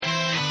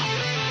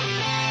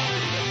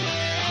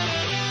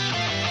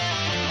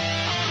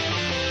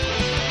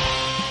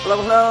Hello,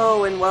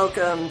 hello, and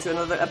welcome to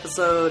another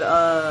episode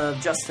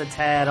of Just a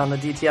Tad on the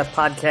DTF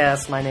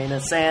podcast. My name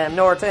is Sam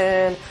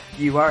Norton.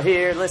 You are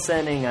here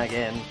listening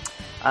again.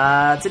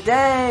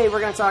 Today,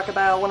 we're going to talk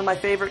about one of my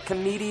favorite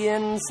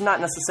comedians,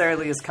 not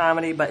necessarily his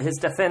comedy, but his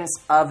defense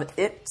of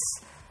it.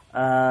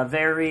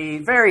 Very,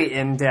 very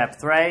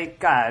in-depth, right?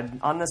 God,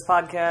 on this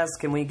podcast,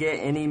 can we get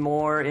any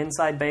more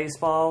inside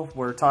baseball?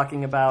 We're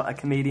talking about a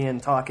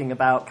comedian talking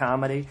about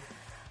comedy.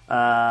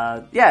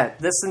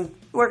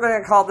 We're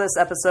going to call this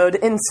episode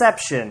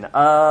Inception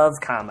of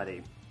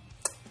Comedy.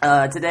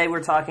 Today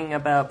we're talking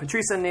about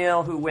Patrice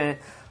O'Neal, who went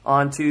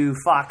on to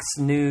Fox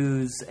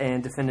News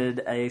and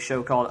defended a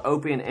show called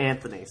Opie and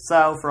Anthony.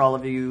 So, for all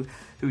of you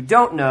who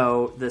don't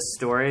know this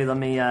story, let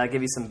me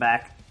give you some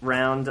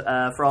background.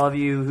 For all of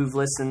you who've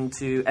listened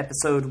to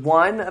episode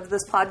 1 of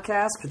this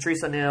podcast,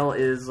 Patrice O'Neal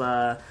is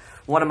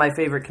one of my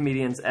favorite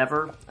comedians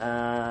ever.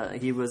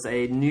 He was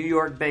a New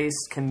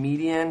York-based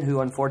comedian who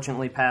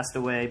unfortunately passed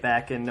away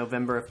back in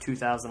November of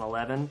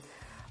 2011.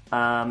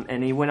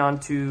 And he went on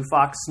to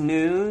Fox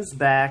News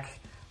back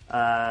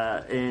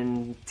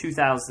in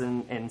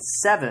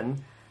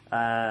 2007.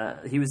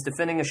 He was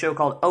defending a show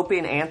called Opie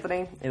and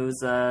Anthony. It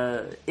was,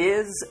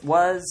 it's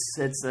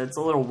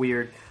a little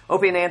weird.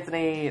 Opie and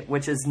Anthony,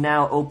 which is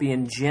now Opie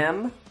and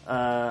Jim.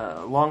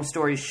 Long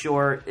story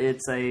short,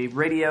 it's a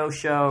radio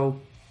show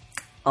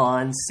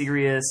on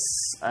Sirius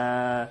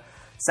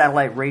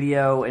satellite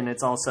radio, and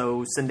it's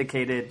also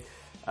syndicated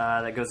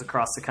that goes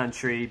across the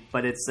country.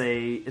 But it's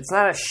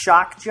not a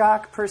shock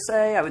jock per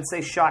se. I would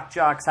say shock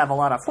jocks have a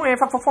lot of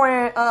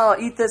oh,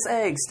 eat this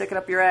egg, stick it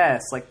up your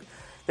ass. Like,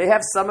 they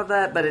have some of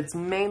that, but it's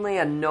mainly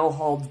a no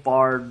holds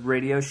barred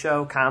radio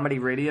show, comedy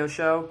radio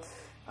show,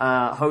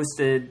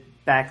 hosted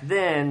back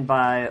then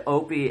by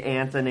Opie,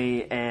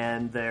 Anthony,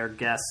 and their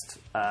guest,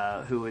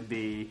 who would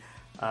be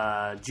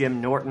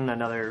Jim Norton,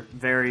 another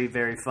very,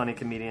 very funny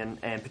comedian,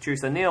 and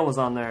Patrice O'Neal was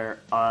on there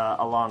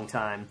a long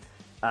time.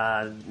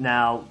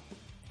 Now,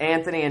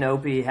 Anthony and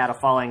Opie had a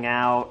falling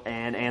out,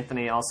 and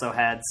Anthony also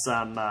had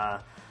some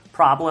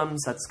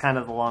problems. That's kind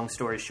of the long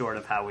story short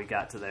of how we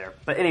got to there.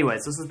 But anyways,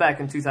 this was back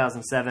in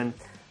 2007,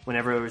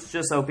 whenever it was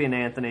just Opie and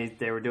Anthony.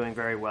 They were doing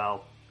very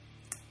well.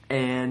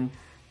 And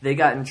they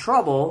got in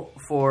trouble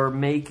for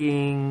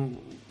making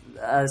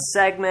a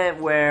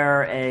segment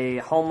where a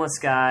homeless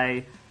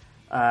guy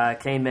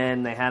came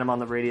in, they had him on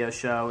the radio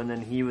show, and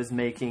then he was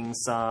making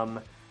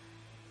some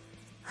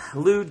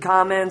lewd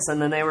comments,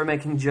 and then they were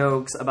making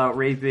jokes about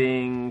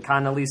raping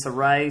Condoleezza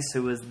Rice,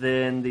 who was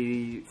then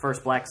the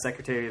first black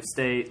Secretary of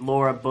State,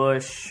 Laura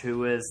Bush, who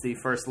was the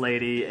First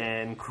Lady,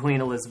 and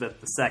Queen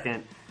Elizabeth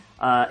II.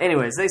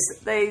 Anyways,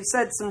 they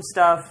said some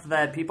stuff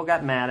that people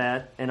got mad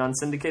at, and on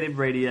syndicated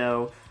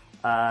radio,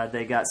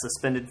 they got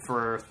suspended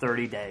for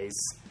 30 days.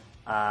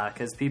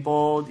 Because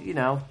people,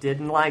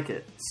 didn't like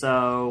it.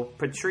 So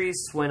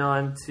Patrice went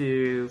on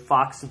to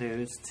Fox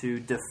News to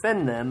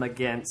defend them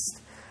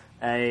against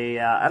I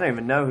don't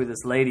even know who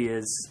this lady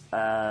is.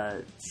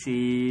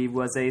 She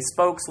was a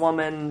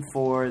spokeswoman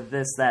for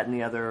this, that, and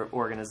the other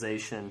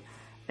organization.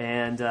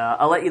 And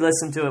I'll let you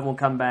listen to it, and we'll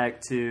come back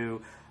to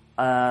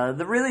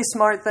the really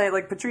smart thing.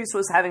 Like, Patrice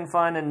was having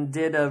fun and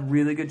did a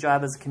really good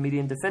job as a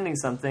comedian defending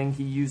something.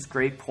 He used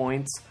great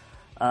points.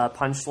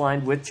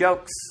 Punchline with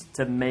jokes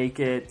to make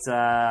it,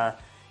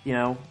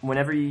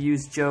 whenever you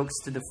use jokes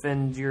to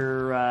defend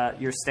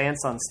your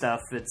stance on stuff,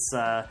 it's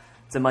a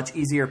much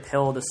easier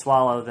pill to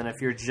swallow than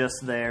if you're just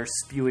there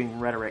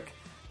spewing rhetoric.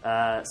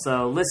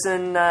 So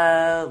listen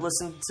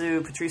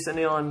to Patrice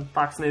O'Neal on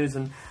Fox News,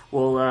 and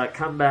we'll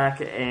come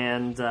back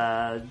and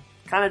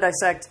kind of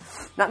dissect,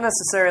 not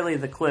necessarily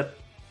the clip,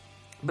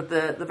 but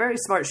the very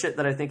smart shit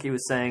that I think he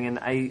was saying, and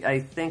I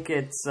think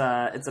it's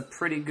a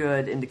pretty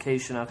good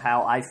indication of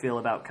how I feel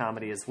about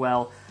comedy as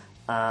well.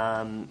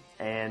 And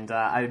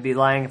I would be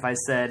lying if I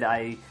said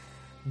I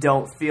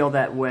don't feel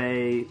that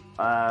way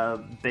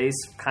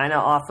based kind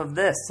of off of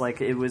this.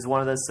 Like, it was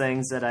one of those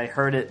things that I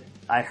heard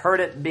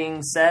it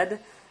being said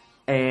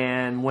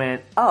and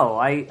went, oh,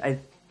 I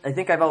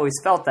think I've always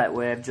felt that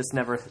way. I've just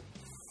never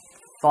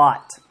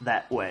thought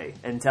that way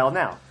until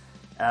now.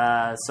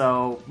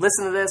 So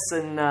listen to this,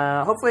 and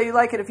hopefully you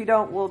like it. If you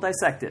don't, we'll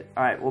dissect it.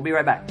 All right, we'll be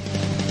right back.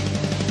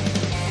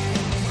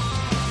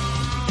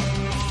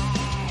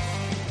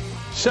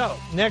 So,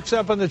 next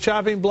up on the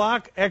chopping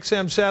block,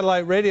 XM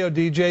satellite radio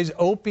DJs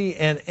Opie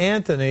and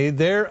Anthony.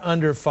 They're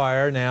under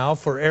fire now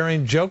for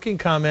airing joking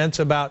comments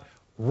about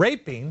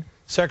raping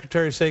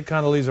Secretary of State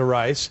Condoleezza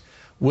Rice.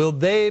 Will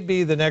they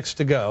be the next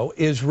to go?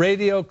 Is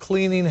radio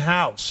cleaning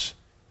house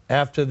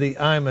after the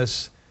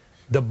Imus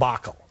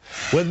debacle?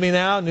 With me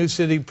now, New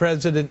City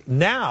President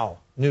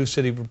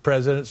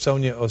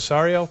Sonia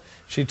Osorio.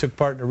 She took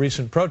part in a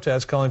recent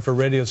protest calling for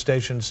radio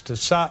stations to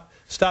stop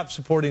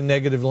supporting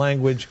negative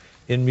language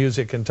in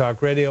music and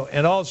talk radio.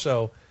 And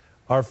also,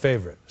 our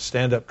favorite,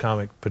 stand-up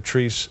comic,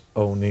 Patrice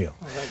O'Neal.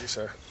 Oh, thank you,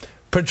 sir.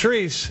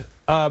 Patrice,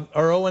 are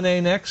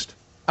O&A next?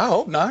 I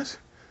hope not.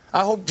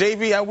 I wish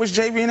JV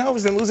and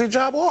Elvis didn't lose their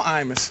job or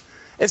Imus.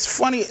 It's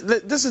funny.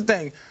 This is the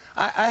thing.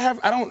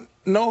 I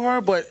know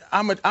her, but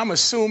I'm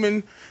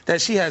assuming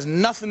that she has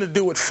nothing to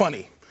do with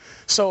funny.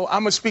 So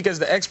I'm gonna speak as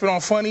the expert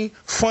on funny.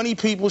 Funny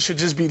people should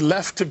just be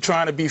left to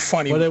trying to be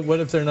funny. What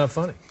if they're not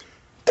funny?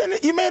 Then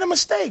you made a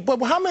mistake. But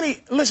how many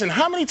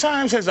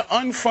times has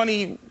how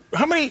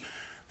many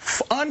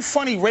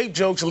unfunny rape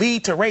jokes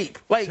lead to rape?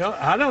 Like,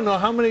 I don't know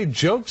how many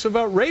jokes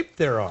about rape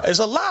there are. There's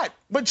a lot.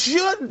 But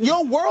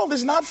your world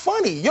is not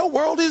funny. Your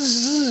world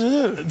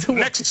is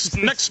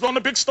next on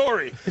the big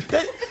story.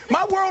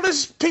 My world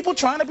is people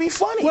trying to be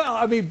funny. Well,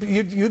 I mean,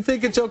 you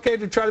think it's okay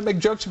to try to make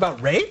jokes about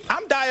rape?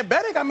 I'm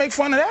diabetic. I make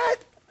fun of that.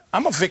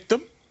 I'm a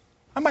victim.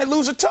 I might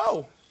lose a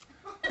toe.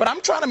 But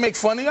I'm trying to make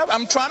fun of.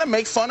 I'm trying to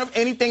make fun of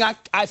anything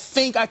I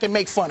think I can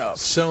make fun of.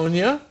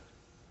 Sonia?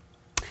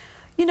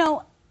 You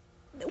know,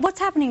 what's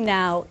happening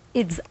now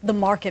is the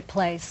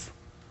marketplace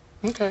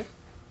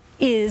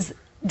is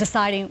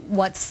deciding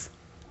what's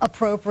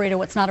appropriate or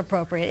what's not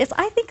appropriate.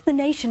 I think the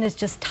nation is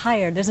just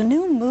tired. There's a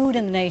new mood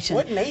in the nation.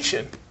 What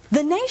nation?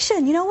 The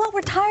nation. You know what?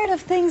 We're tired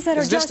of things that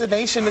are just Is this the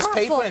nation, this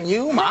paper, and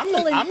you?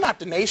 I'm not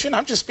the nation.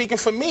 I'm just speaking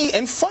for me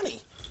and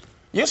funny.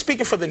 You're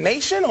speaking for the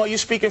nation, or you're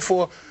speaking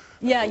for...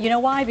 Yeah, you know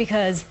why?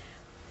 Because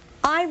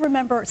I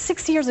remember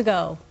 6 years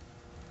ago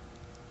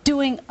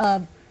doing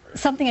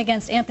something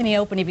against Anthony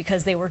Openy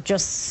because they were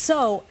just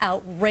so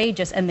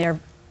outrageous, and their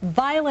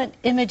violent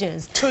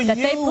images that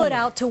they put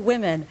out to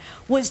women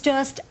was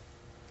just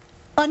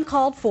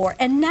uncalled for.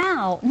 And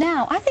now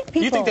I think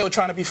people... You think they were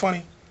trying to be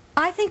funny?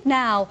 I think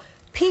now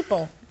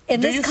people in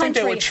this country think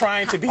they were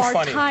trying to be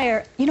funny?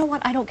 Tired. You know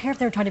what? I don't care if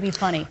they're trying to be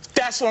funny.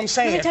 That's what I'm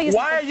saying.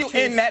 Why are you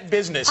in that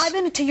business? I've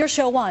been to your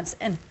show once,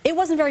 and it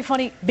wasn't very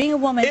funny being a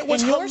woman. It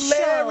was in your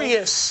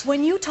hilarious. Show,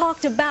 when you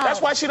talked about... That's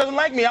why she doesn't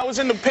like me. I was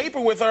in the paper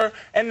with her,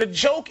 and the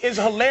joke is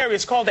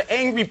hilarious. It's called The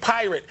Angry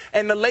Pirate.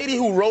 And the lady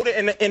who wrote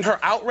it in her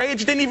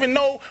outrage didn't even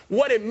know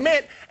what it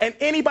meant. And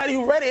anybody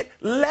who read it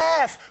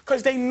laughed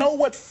because they know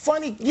what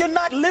funny... You're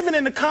not living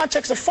in the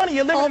context of funny.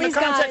 You're living in the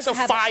context of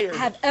fired.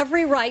 Have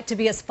every right to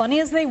be as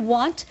funny as they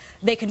want.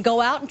 They can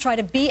go out and try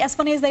to be as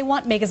funny as they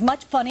want, make as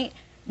much money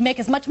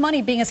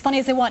being as funny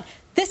as they want.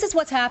 This is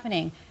what's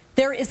happening.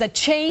 There is a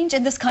change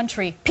in this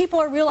country. People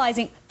are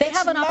realizing they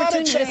have an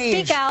opportunity to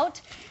speak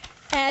out,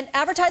 and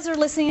advertisers are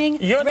listening.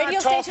 Radio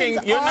stations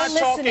are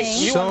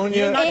listening.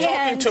 You're not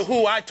talking to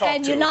who I talk to.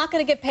 And you're not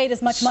going to get paid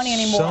as much money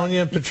anymore.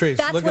 Sonia and Patrice,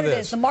 That's look what at it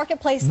this. is. The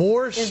marketplace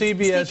More is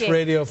CBS speaking.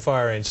 radio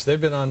firings.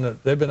 They've been on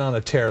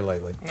a tear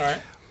lately. All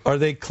right. Are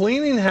they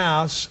cleaning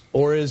house,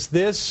 or is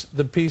this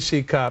the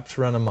PC cops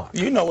run amok?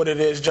 You know what it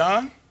is,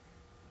 John.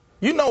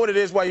 You know what it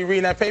is while you're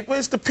reading that paper.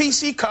 It's the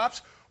PC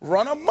cops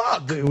run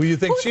amok. Well, you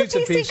think she's a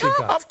PC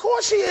cop? Of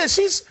course she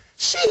is.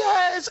 She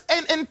has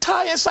an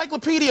entire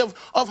encyclopedia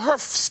of her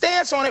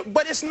stance on it,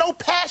 but it's no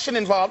passion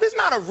involved. It's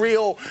not a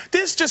real...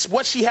 This is just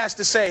what she has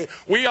to say.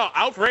 We are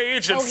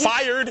outraged and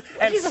fired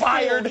and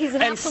fired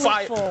and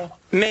fired.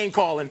 Name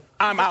calling.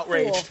 I'm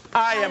outraged.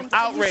 I am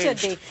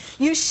outraged.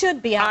 You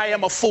should be outraged. I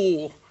am a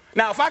fool.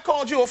 Now, if I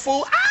called you a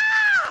fool,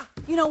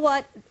 You know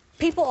what?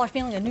 People are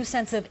feeling a new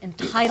sense of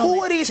entitlement.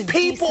 Who are these to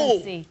people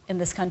decency in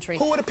this country?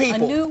 Who are the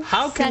people? A new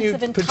sense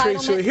of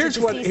entitlement to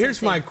decency.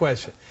 Here's my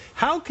question.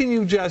 How can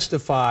you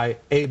justify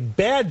a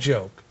bad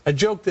joke, a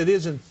joke that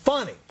isn't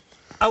funny?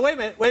 Wait a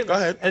minute. Go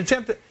ahead. An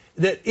attempt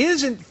that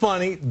isn't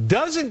funny,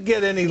 doesn't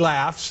get any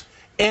laughs,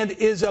 and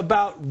is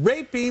about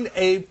raping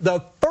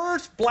the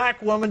first black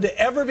woman to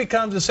ever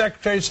become the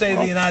Secretary of State of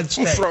the United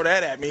States. Throw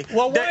that at me.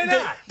 Well, why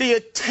not? The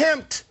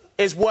attempt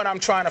is what I'm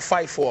trying to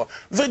fight for.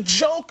 The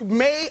joke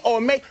may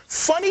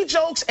funny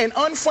jokes and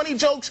unfunny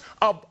jokes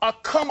are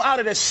come out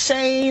of the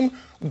same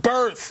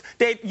birth.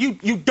 That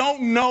you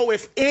don't know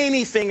if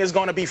anything is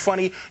going to be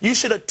funny. You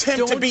should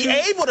attempt to be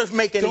able to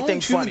make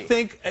anything funny. Don't you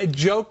think a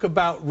joke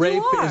about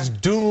rape is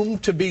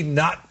doomed to be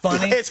not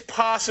funny? It's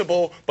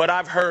possible, but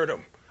I've heard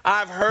them.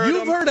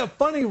 You've heard a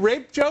funny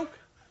rape joke?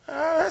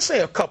 I'd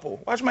say a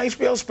couple. Watch my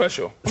HBO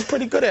special. I'm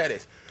pretty good at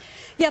it.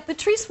 Yeah,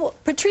 Patrice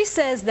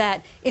says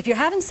that if you're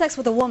having sex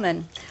with a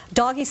woman,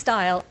 doggy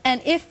style,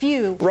 and if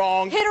you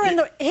hit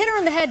her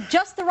in the head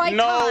just the right time.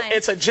 No,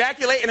 it's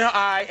ejaculate in her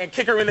eye and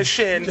kick her in the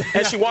shin,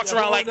 and she walks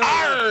around like,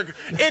 arg!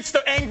 It's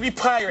the angry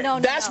pirate.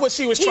 That's what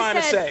she was trying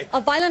to say. A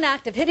violent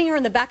act of hitting her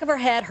in the back of her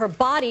head, her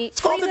body.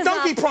 It's called the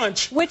donkey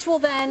punch. Which will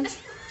then...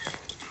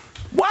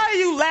 Why are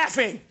you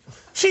laughing?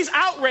 She's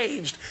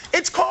outraged.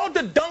 It's called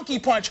the donkey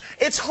punch.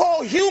 It's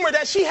whole humor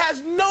that she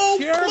has no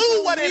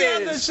clue what it is. We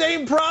have the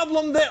same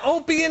problem that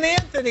Opie and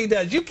Anthony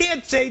does. You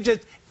can't say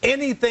just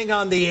anything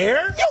on the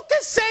air. You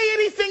can say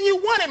anything you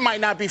want. It might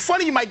not be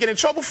funny. You might get in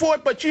trouble for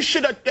it, but you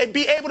should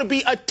be able to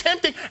be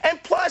attempting.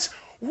 And plus,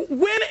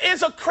 when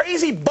is a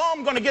crazy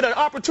bum going to get an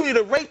opportunity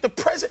to rape the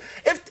president?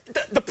 If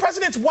the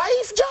president's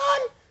wife,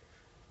 John?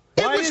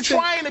 It was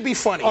trying to be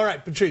funny. All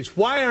right, Patrice,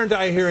 why aren't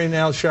I hearing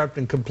Al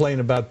Sharpton complain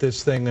about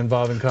this thing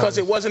involving Congress? Because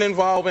it wasn't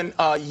involving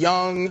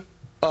young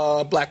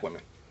black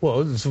women.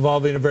 Well, it's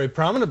involving a very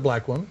prominent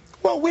black woman.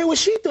 Well, where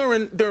was she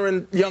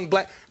during young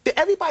black?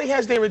 Everybody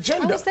has their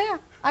agenda.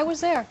 I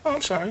was there. Oh,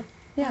 I'm sorry.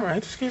 Yeah. All right,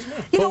 excuse me.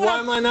 But why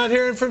am I not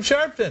hearing from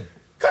Sharpton?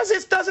 Because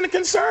it doesn't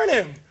concern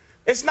him.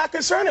 It's not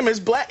concerning him. It's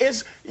black.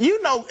 It's,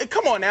 you know,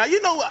 come on now. You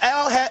know,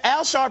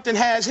 Al Sharpton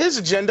has his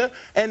agenda,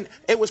 and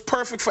it was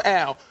perfect for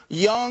Al.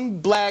 Young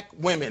black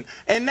women.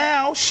 And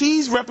now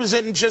she's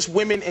representing just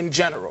women in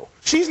general.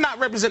 She's not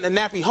representing the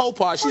nappy hoe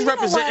part. She's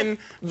representing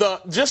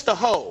just the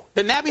hoe.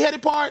 The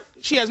nappy-headed part,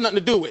 she has nothing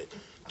to do with.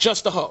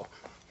 Just the hoe.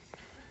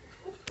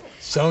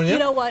 Sonia? You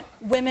know what?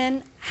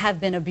 Women have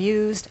been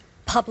abused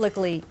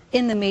publicly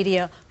in the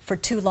media for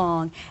too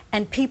long,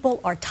 and people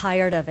are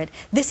tired of it.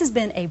 This has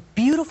been a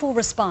beautiful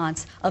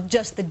response of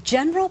just the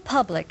general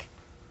public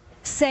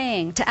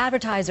saying to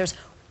advertisers,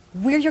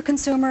 we're your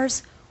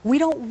consumers. We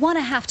don't want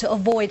to have to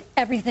avoid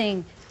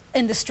everything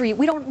in the street.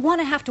 We don't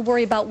want to have to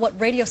worry about what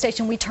radio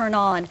station we turn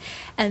on.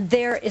 And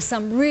there is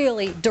some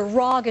really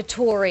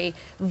derogatory,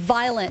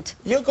 violent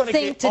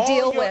thing to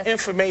deal with. All your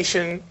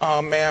information,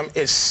 ma'am,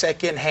 is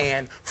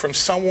secondhand from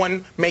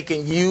someone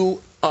making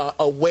you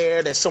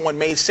aware that someone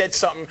may have said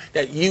something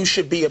that you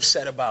should be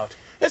upset about.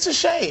 It's a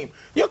shame.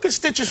 Your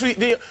constituency,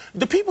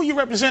 the people you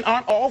represent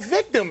aren't all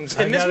victims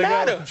in this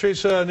matter.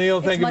 Patrice O'Neal,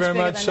 thank you very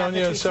much. That,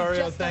 Sonia Patrice.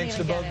 Osorio, thanks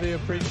to both of you.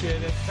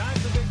 Appreciate it. Time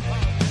for Big Pop.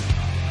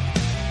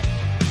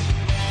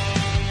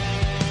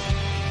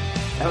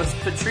 That was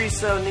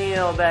Patrice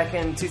O'Neal back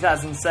in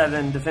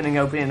 2007 defending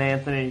Opie and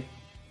Anthony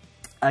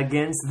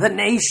against the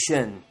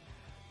nation.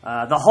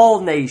 The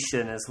whole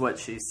nation is what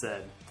she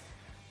said.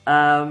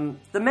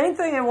 The main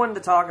thing I wanted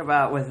to talk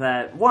about with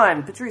that,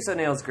 one, Patrice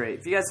O'Neal's great.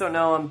 If you guys don't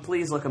know him,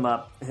 please look him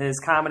up. His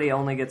comedy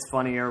only gets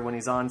funnier when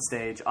he's on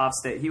stage, off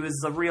stage. He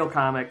was a real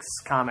comic.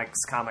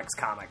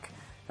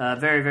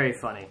 Very, very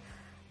funny.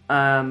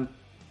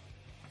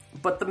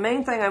 But the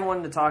main thing I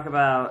wanted to talk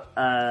about,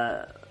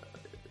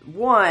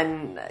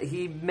 one,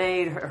 he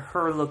made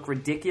her look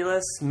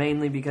ridiculous,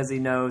 mainly because he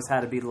knows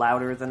how to be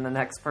louder than the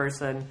next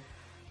person.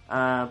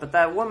 But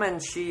that woman,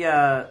 she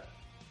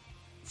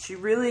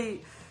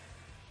really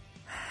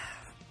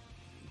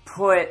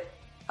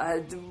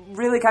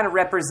really kind of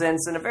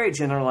represents, in a very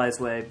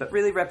generalized way, but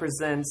really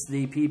represents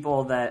the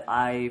people that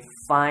I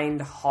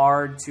find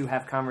hard to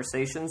have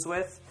conversations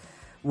with,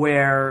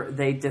 where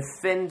they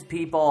defend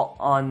people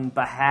on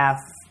behalf,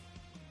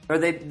 or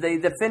they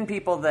defend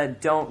people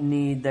that don't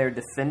need their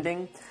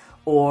defending,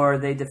 or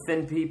they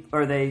defend people,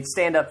 or they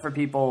stand up for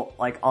people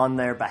like on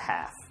their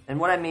behalf. And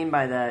what I mean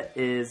by that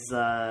is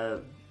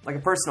like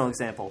a personal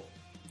example.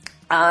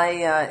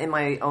 I, in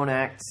my own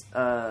act,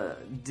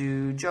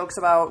 do jokes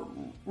about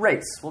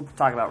race. We'll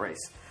talk about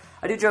race.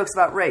 I do jokes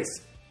about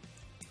race.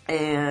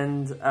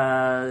 And,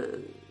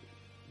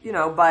 you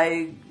know,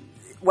 by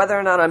whether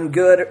or not I'm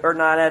good or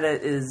not at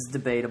it is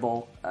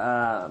debatable.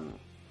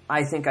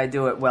 I think I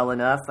do it well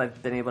enough.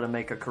 I've been able to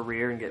make a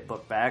career and get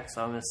booked back,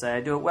 so I'm going to say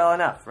I do it well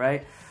enough,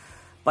 right?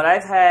 But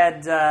I've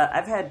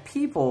had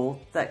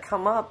people that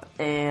come up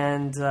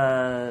and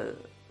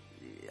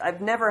I've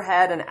never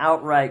had an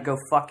outright go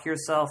fuck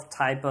yourself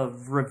type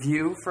of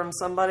review from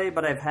somebody,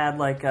 but I've had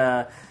like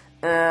a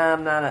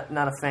I'm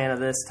not a fan of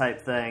this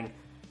type thing.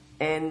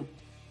 And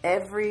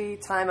every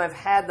time I've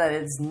had that,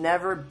 it's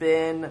never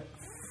been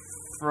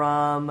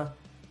from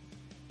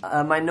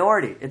a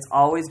minority. It's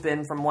always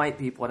been from white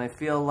people, and I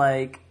feel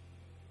like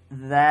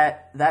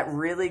that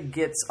really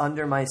gets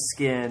under my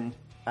skin,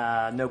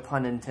 no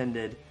pun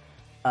intended,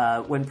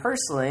 when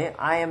personally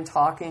I am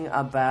talking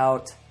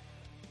about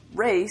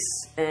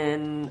race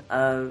in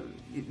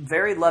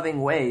very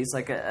loving ways.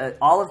 Like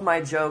all of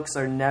my jokes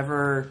are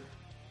never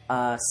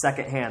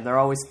secondhand. They're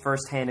always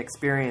firsthand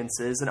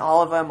experiences, and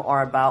all of them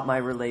are about my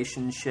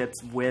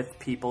relationships with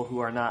people who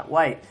are not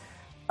white.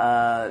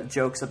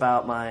 Jokes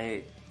about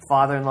my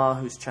father-in-law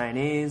who's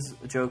Chinese,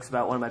 jokes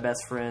about one of my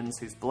best friends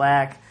who's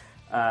black,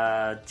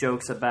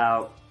 jokes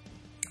about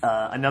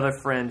another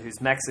friend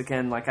who's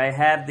Mexican. Like, I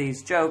have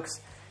these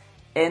jokes,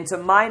 and to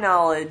my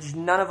knowledge,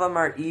 none of them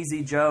are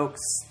easy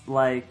jokes.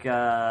 Like,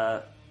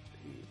 good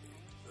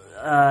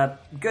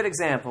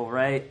example,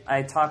 right?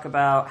 I talk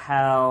about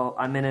how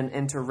I'm in an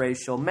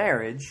interracial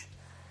marriage,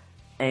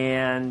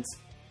 and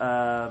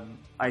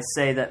I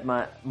say that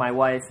my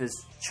wife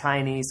is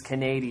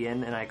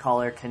Chinese-Canadian, and I call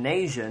her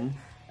Canadian,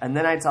 and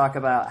then I talk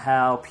about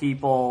how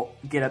people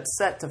get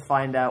upset to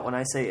find out when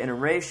I say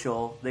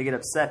interracial, they get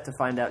upset to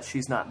find out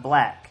she's not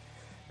black.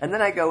 And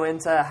then I go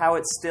into how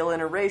it's still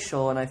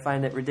interracial, and I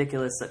find it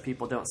ridiculous that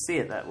people don't see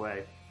it that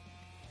way.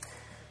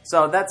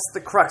 So that's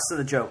the crux of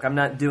the joke. I'm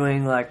not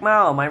doing like,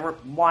 wow, my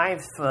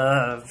wife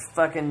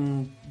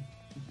fucking,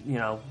 you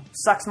know,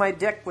 sucks my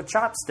dick with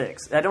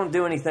chopsticks. I don't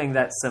do anything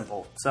that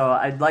simple. So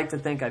I'd like to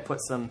think I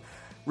put some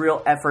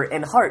real effort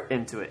and heart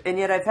into it. And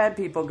yet I've had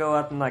people go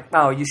up and like,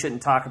 oh, you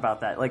shouldn't talk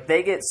about that. Like,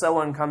 they get so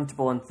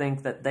uncomfortable and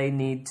think that they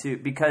need to,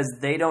 because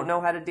they don't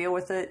know how to deal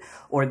with it,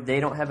 or they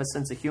don't have a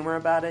sense of humor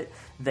about it,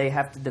 they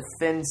have to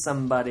defend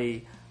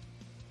somebody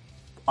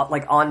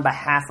like on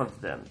behalf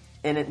of them.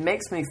 And it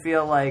makes me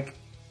feel like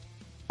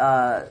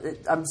I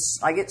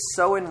get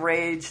so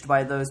enraged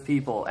by those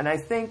people. And I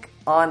think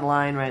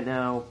online right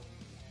now,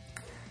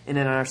 and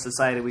in our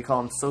society, we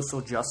call them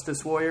social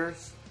justice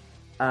warriors.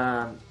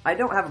 I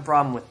don't have a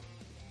problem with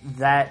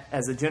that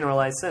as a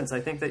generalized sense.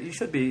 I think that you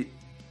should be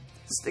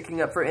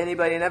sticking up for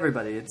anybody and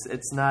everybody.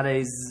 It's not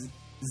a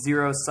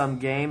zero-sum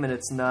game, and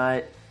it's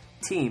not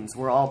teams.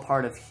 We're all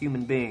part of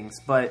human beings.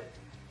 But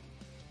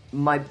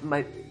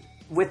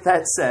with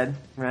that said,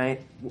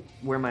 right,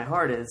 where my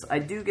heart is, I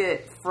do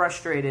get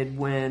frustrated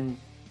when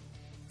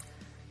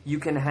you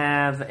can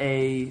have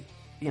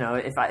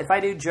if I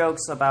do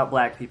jokes about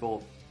black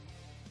people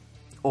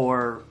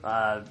or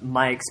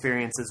my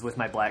experiences with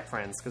my black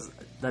friends, because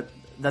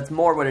that's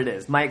more what it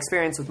is. My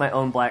experience with my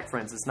own black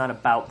friends. It's not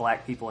about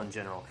black people in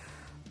general.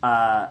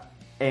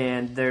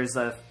 And there's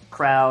a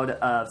crowd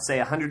of, say,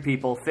 100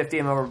 people, 50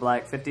 of them are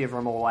black, 50 of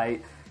them are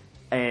white,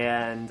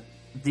 and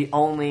the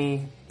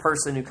only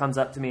person who comes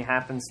up to me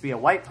happens to be a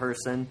white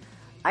person.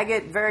 I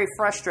get very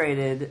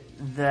frustrated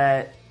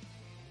that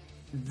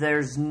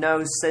there's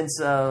no sense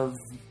of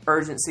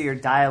urgency or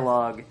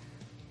dialogue.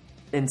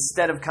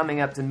 Instead of coming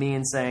up to me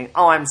and saying,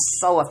 "Oh, I'm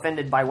so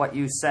offended by what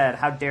you said.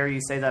 How dare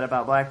you say that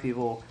about black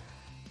people?"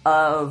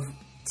 Of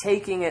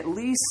taking at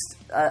least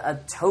a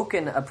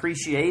token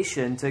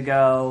appreciation to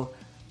go,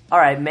 all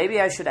right, maybe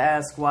I should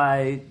ask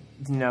why,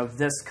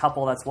 this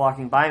couple that's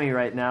walking by me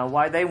right now,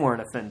 why they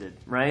weren't offended,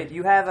 right?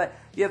 You have a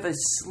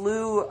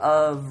slew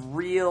of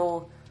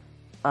real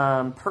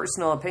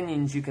personal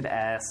opinions you could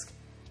ask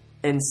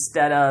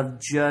instead of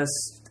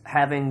just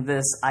having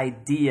this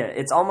idea.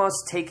 It's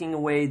almost taking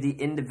away the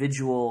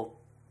individual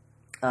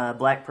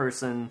black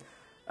person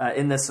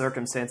in this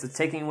circumstance. It's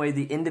taking away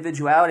the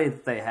individuality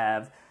that they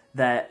have.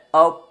 That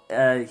a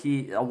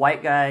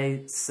white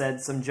guy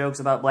said some jokes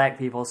about black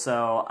people,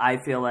 so I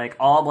feel like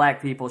all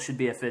black people should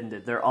be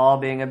offended. They're all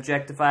being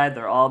objectified.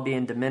 They're all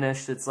being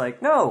diminished. It's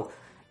like, no,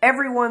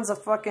 everyone's a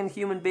fucking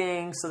human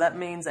being, so that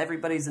means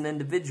everybody's an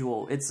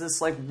individual. It's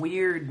this like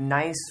weird,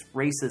 nice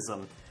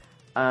racism.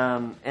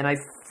 And I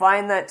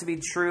find that to be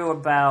true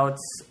about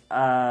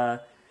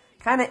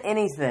kind of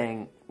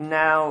anything.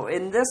 Now,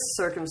 in this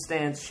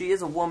circumstance, she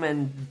is a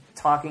woman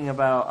talking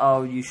about,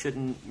 oh, you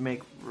shouldn't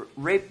make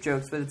rape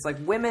jokes, but it's like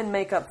women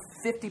make up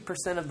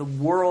 50% of the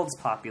world's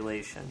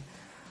population.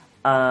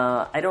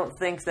 I don't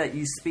think that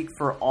you speak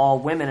for all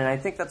women, and I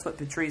think that's what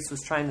Patrice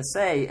was trying to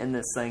say in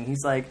this thing.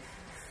 He's like,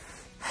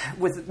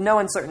 with no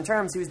uncertain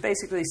terms, he was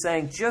basically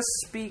saying, just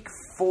speak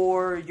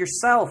for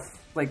yourself.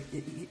 Like,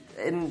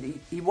 and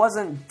he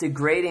wasn't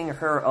degrading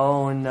her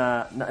own,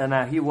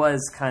 now he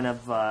was kind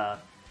of,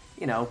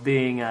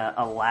 being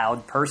a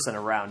loud person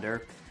around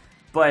her.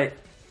 But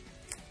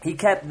he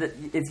kept,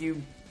 if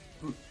you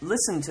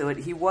listen to it,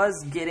 he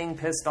was getting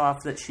pissed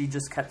off that she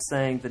just kept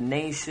saying the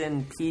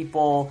nation,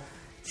 people.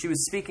 She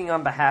was speaking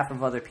on behalf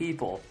of other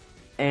people.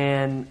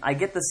 And I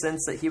get the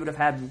sense that he would have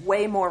had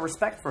way more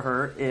respect for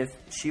her if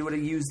she would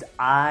have used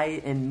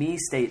I and me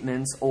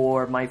statements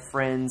or my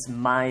friends,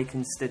 my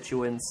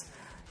constituents,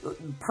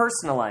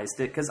 personalized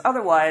it. Because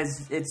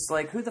otherwise, it's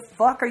like, who the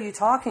fuck are you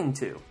talking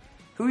to?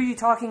 Who are you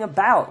talking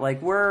about?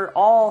 Like, we're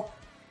all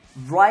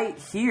right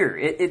here.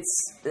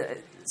 It's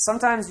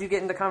sometimes you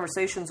get into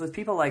conversations with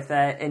people like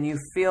that, and you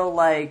feel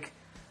like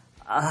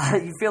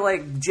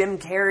Jim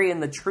Carrey in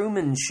the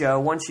Truman Show.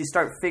 Once you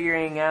start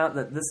figuring out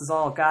that this is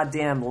all a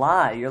goddamn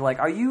lie, you're like,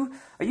 are you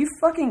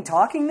fucking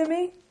talking to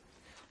me?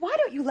 Why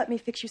don't you let me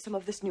fix you some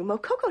of this new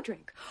Mococo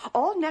drink?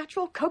 All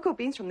natural cocoa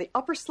beans from the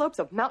upper slopes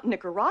of Mountain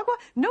Nicaragua,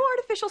 no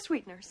artificial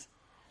sweeteners.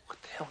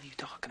 What the hell are you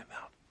talking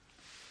about?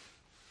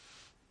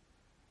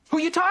 Who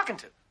are you talking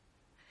to?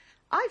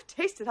 I've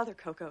tasted other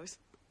cocos.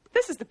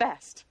 This is the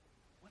best.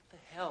 What the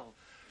hell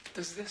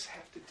does this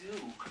have to do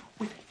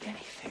with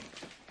anything?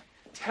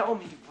 Tell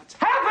me what's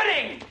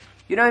happening!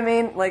 You know what I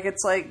mean? Like,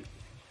 it's like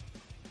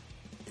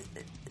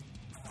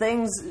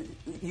things,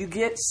 you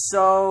get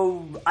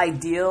so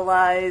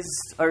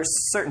idealized, or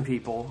certain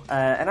people,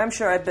 and I'm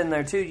sure I've been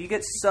there too, you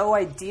get so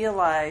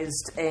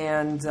idealized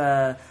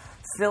and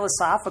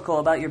philosophical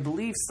about your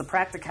beliefs, the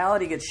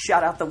practicality gets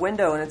shot out the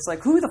window, and it's like,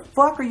 who the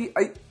fuck are you?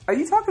 Are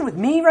you talking with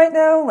me right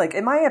now? Like,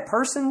 am I a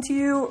person to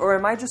you, or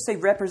am I just a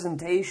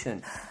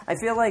representation? I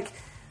feel like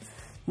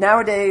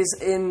nowadays,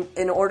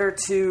 in order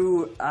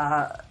to,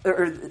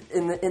 or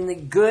in the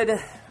good,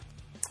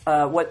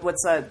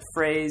 what's that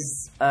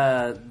phrase?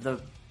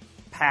 The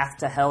path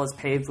to hell is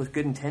paved with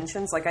good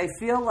intentions. Like, I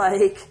feel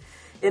like,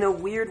 in a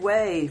weird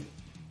way,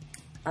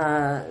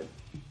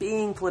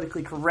 being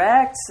politically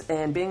correct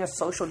and being a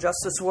social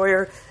justice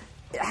warrior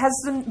has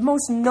the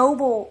most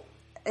noble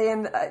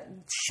and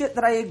shit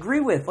that I agree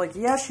with. Like,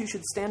 yes, you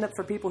should stand up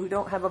for people who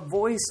don't have a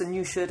voice, and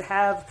you should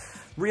have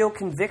real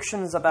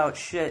convictions about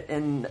shit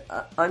and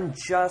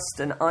unjust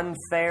and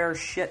unfair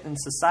shit in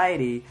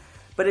society,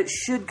 but it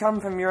should come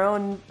from your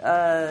own,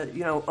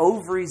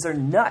 ovaries or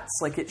nuts.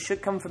 Like, it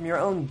should come from your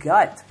own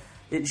gut.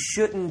 It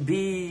shouldn't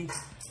be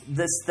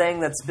this thing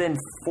that's been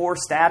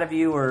forced out of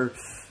you, or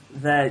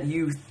that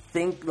you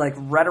think, like,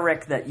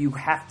 rhetoric that you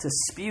have to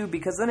spew,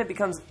 because then it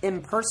becomes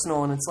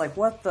impersonal, and it's like,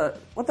 what the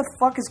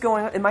fuck is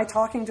going on? Am I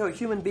talking to a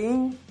human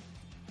being?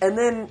 And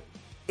then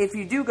if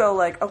you do go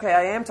like, okay,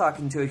 I am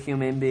talking to a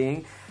human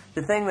being,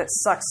 the thing that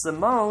sucks the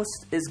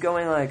most is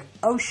going like,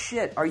 oh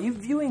shit, are you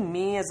viewing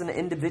me as an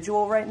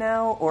individual right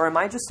now? Or am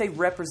I just a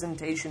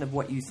representation of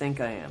what you think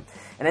I am?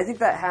 And I think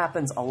that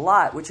happens a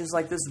lot, which is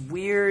like this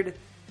weird,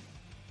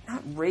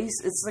 not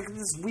race, it's like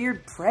this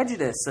weird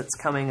prejudice that's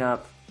coming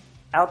up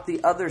out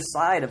the other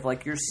side of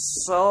like, you're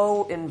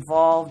so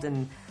involved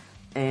in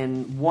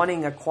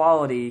wanting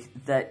equality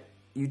that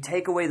you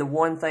take away the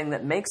one thing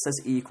that makes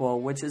us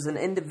equal, which is an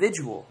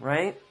individual,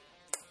 right?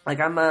 Like,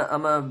 I'm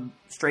a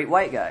straight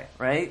white guy,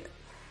 right?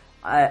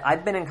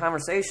 I've been in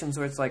conversations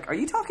where it's like, are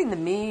you talking to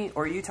me,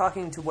 or are you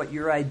talking to what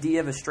your idea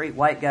of a straight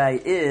white guy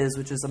is,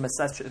 which is a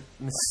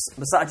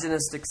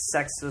misogynistic,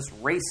 sexist,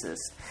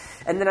 racist?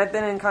 And then I've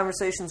been in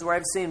conversations where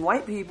I've seen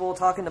white people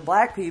talking to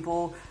black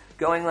people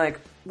going like,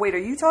 wait, are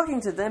you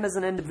talking to them as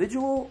an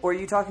individual, or are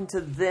you talking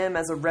to them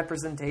as a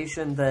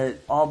representation that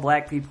all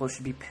black people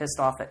should be pissed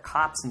off at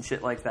cops and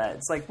shit like that?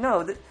 It's like,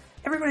 no,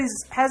 everybody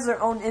has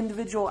their own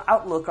individual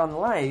outlook on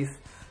life,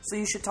 so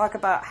you should talk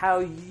about how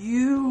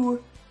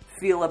you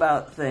feel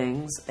about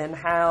things and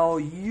how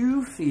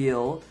you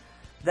feel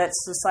that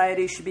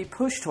society should be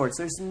pushed towards.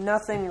 There's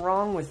nothing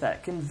wrong with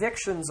that.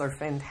 Convictions are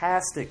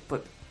fantastic,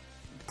 but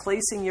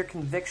placing your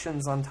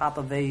convictions on top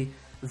of a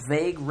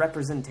vague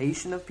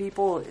representation of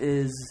people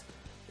is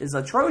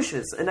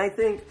atrocious. And I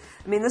think,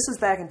 I mean, this was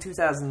back in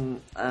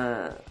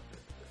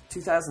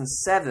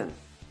 2007.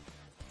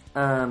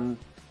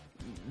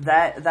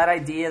 That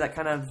idea, that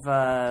kind of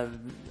I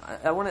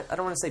don't want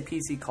to say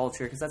PC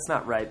culture, because that's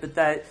not right, but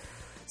that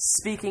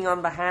speaking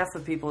on behalf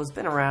of people has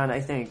been around, I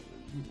think,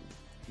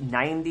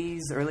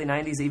 90s, early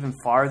 90s, even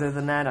farther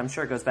than that. I'm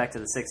sure it goes back to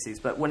the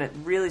 60s, but when it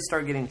really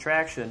started getting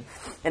traction,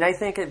 and I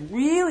think it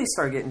really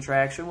started getting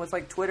traction with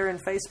like Twitter and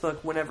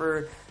Facebook,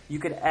 whenever you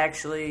could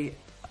actually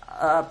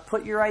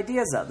put your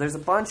ideas out. There's a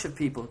bunch of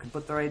people who can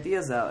put their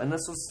ideas out, and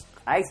this was,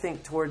 I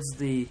think, towards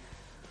the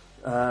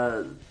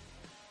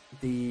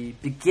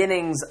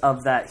beginnings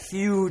of that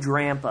huge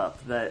ramp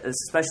up that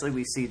especially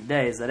we see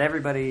today, is that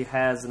everybody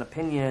has an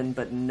opinion,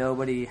 but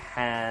nobody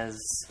has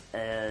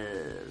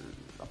a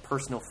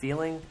personal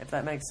feeling, if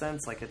that makes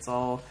sense. Like it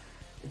all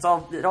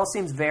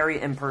seems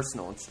very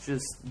impersonal. It's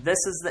just, this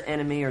is the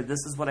enemy, or this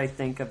is what I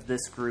think of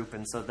this group,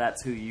 and so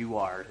that's who you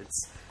are.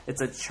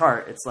 It's a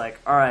chart. It's like,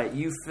 all right,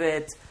 you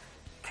fit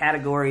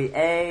category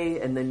A,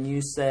 and then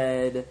you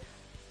said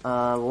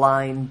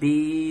line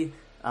B,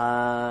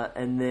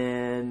 and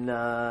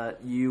then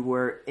you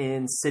were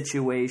in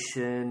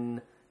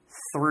situation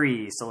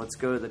 3. So let's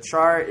go to the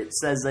chart. It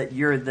says that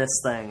you're this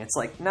thing. It's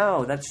like,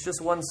 no, that's just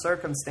one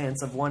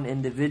circumstance of one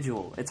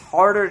individual. It's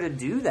harder to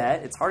do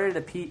that. It's harder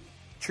to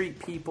treat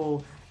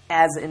people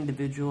as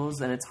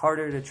individuals, and it's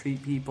harder to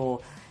treat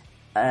people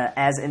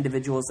as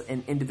individuals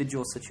in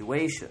individual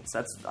situations.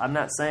 I'm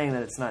not saying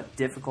that it's not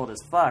difficult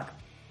as fuck,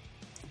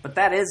 but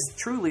that is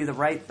truly the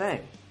right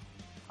thing.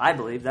 I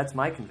believe that's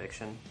my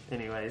conviction,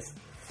 anyways.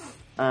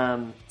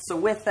 So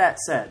with that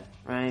said,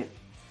 right,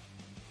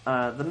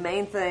 the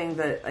main thing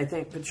that I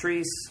think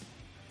Patrice,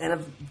 in a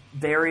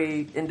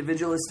very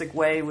individualistic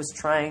way, was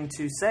trying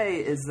to say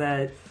is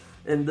that,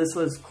 and this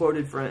was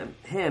quoted from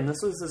him,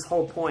 this was his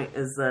whole point,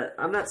 is that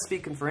I'm not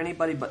speaking for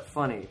anybody but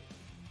funny.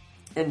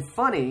 And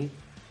funny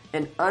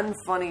and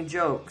unfunny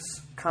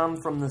jokes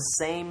come from the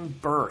same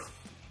birth.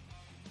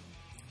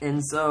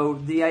 And so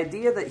the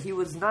idea that he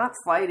was not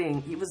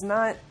fighting, it was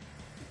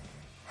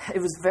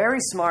very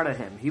smart of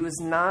him. He was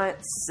not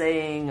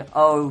saying,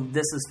 oh,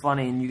 this is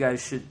funny and you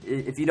guys should,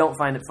 if you don't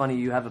find it funny,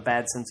 you have a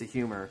bad sense of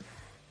humor.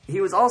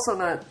 He was also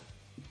not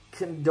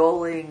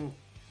condoling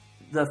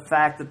the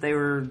fact that they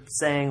were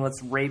saying,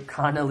 let's rape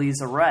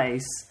Condoleezza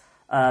Rice,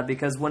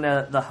 because when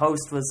the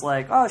host was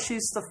like, oh,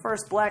 she's the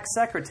first black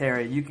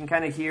secretary, you can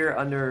kind of hear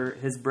under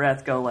his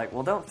breath go like,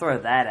 well, don't throw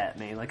that at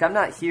me. Like, I'm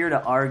not here to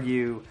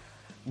argue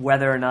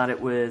whether or not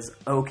it was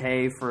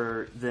okay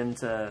for them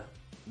to,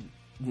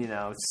 you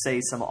know,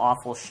 say some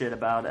awful shit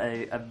about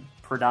a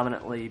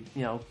predominantly,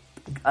 you know,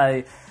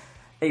 a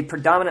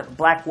predominant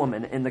black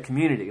woman in the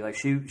community. Like,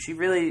 she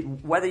really,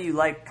 whether you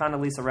like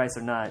Condoleezza Rice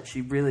or not,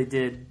 she really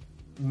did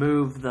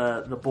move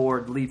the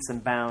board leaps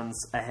and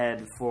bounds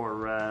ahead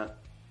for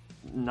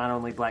not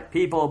only black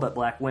people, but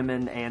black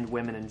women and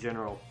women in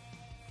general.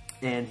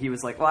 And he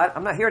was like, well,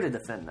 I'm not here to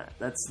defend that.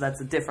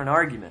 That's a different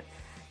argument.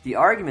 The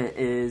argument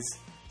is,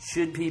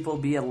 should people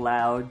be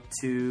allowed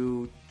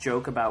to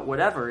joke about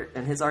whatever?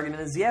 And his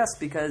argument is yes,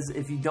 because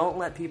if you don't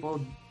let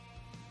people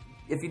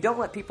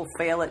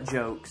fail at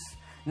jokes,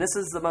 and this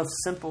is the most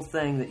simple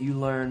thing that you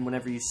learn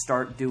whenever you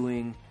start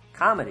doing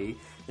comedy,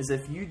 is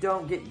if you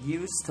don't get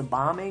used to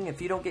bombing, if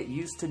you don't get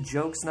used to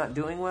jokes not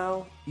doing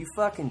well, you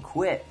fucking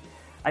quit.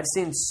 I've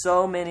seen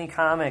so many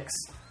I've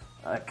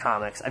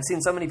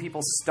seen so many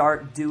people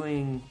start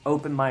doing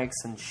open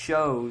mics and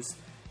shows,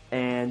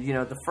 and, you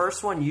know, the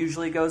first one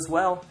usually goes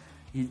well.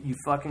 You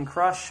fucking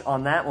crush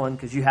on that one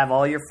because you have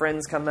all your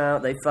friends come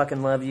out. They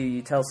fucking love you.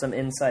 You tell some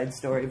inside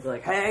story. Be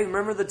like, hey,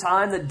 remember the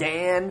time that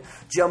Dan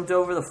jumped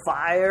over the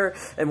fire?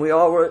 And we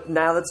all were,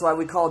 now that's why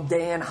we call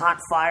Dan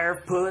Hot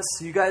Fire Puss.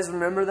 You guys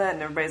remember that?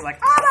 And everybody's like,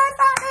 oh my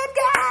fucking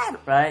God! God,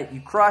 right?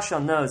 You crush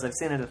on those. I've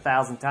seen it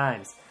 1,000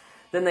 times.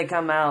 Then they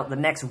come out the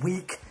next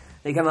week.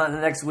 They come out the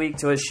next week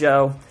to a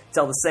show,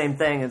 tell the same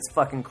thing. It's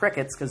fucking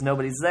crickets because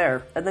nobody's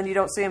there. And then you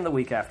don't see them the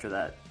week after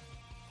that.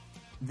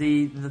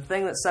 The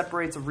thing that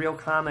separates a real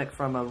comic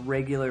from a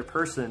regular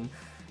person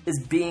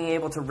is being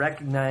able to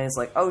recognize,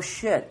 like, oh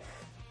shit,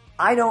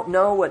 I don't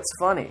know what's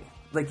funny.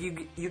 Like,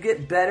 you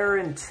get better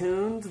in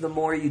tuned the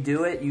more you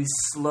do it. You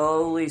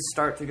slowly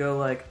start to go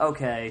like,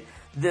 okay,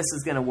 this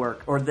is going to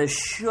work, or this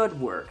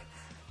should work.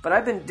 But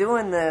I've been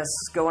doing this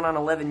going on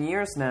 11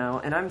 years now,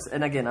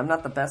 and again, I'm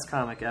not the best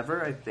comic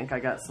ever. I think I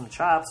got some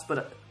chops,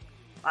 but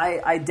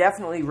I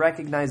definitely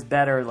recognize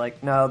better,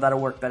 like, no, that'll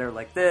work better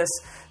like this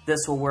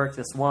will work,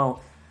 this won't.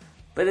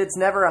 But it's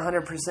never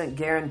 100%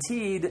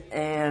 guaranteed,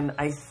 and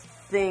I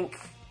think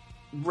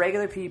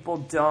regular people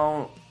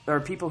don't, or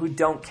people who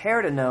don't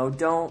care to know,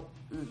 don't,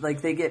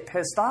 like, they get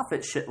pissed off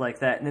at shit like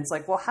that. And it's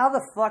like, well, how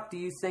the fuck do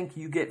you think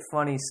you get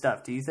funny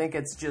stuff? Do you think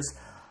it's just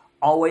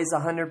always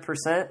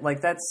 100%?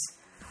 Like, that's...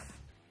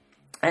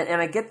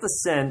 And I get the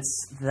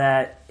sense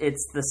that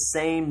it's the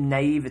same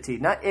naivety,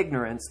 not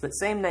ignorance, but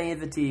same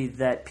naivety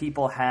that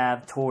people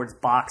have towards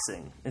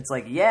boxing. It's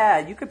like, yeah,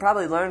 you could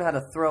probably learn how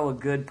to throw a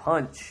good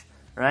punch,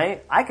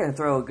 right? I can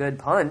throw a good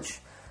punch,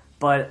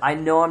 but I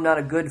know I'm not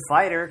a good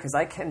fighter because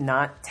I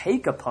cannot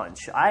take a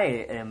punch.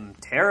 I am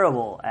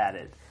terrible at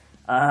it.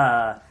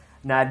 Now,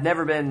 I've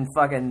never been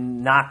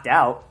fucking knocked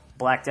out,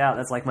 blacked out.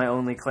 That's like my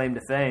only claim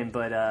to fame.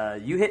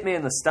 But you hit me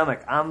in the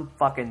stomach, I'm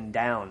fucking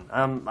down.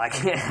 I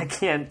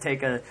can't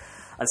take a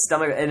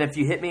stomach. And if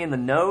you hit me in the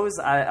nose,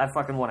 I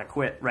fucking want to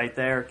quit right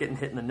there. Getting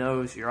hit in the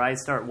nose, your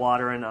eyes start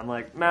watering. I'm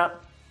like, nah,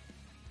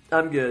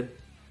 I'm good.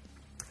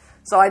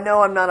 So I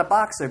know I'm not a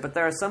boxer, but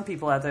there are some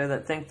people out there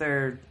that think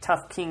they're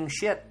tough king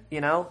shit,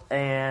 you know,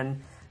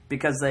 and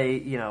because they,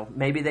 you know,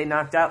 maybe they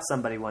knocked out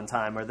somebody one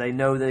time, or they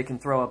know they can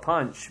throw a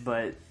punch,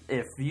 but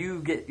if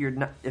you get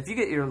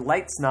your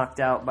lights knocked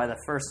out by the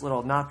first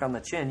little knock on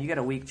the chin, you get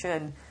a weak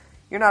chin,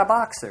 you're not a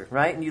boxer,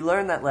 right? And you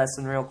learn that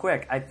lesson real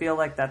quick. I feel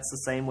like that's the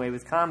same way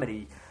with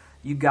comedy.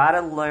 You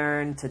gotta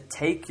learn to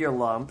take your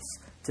lumps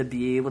to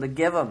be able to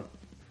give them.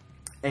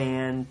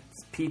 And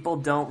people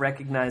don't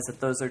recognize that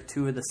those are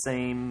two of the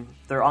same,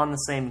 they're on the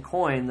same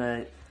coin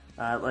that,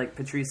 like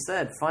Patrice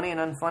said, funny and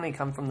unfunny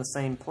come from the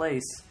same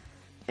place.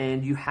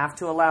 And you have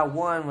to allow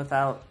one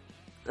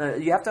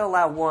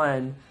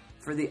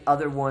for the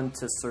other one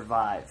to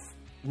survive.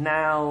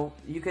 Now,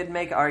 you could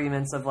make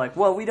arguments of like,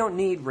 well, we don't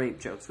need rape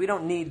jokes. We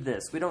don't need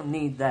this. We don't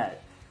need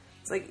that.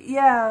 It's like,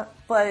 yeah,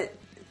 but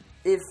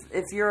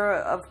if you're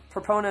a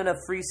proponent of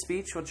free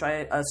speech, which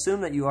I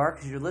assume that you are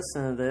because you're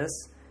listening to this,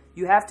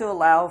 you have to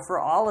allow for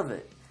all of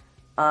it.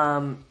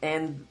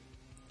 And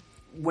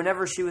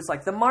whenever she was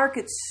like, the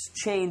market's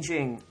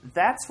changing,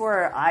 that's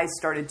where I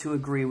started to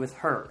agree with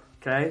her.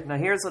 Okay? Now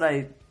here's what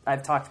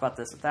I've talked about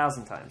this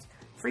 1,000 times.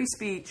 Free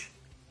speech,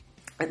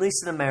 at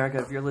least in America,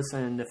 if you're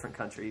listening in a different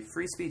country,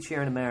 free speech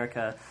here in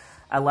America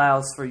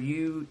allows for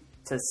you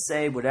to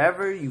say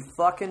whatever you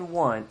fucking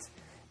want,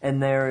 and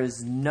there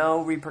is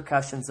no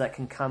repercussions that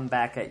can come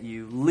back at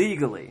you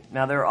legally.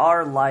 Now, there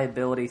are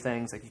liability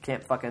things, like you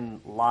can't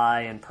fucking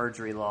lie and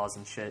perjury laws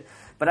and shit,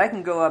 but I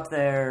can go up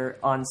there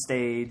on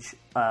stage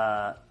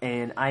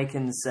and I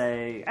can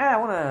say,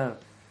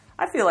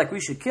 I feel like we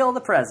should kill the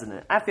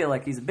president. I feel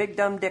like he's a big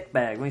dumb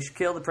dickbag. We should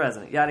kill the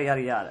president. Yada,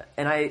 yada, yada.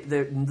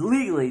 And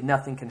legally,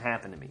 nothing can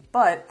happen to me.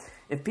 But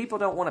if people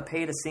don't want to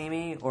pay to see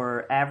me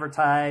or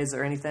advertise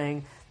or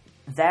anything,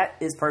 that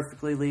is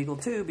perfectly legal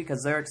too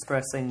because they're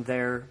expressing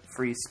their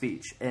free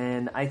speech.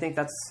 And I think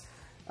that's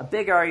a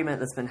big argument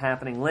that's been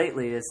happening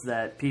lately is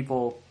that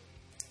people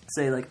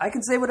say, like, I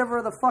can say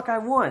whatever the fuck I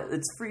want.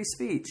 It's free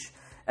speech.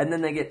 And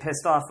then they get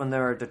pissed off when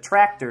there are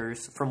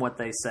detractors from what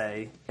they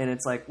say. And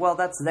it's like, well,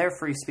 that's their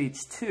free speech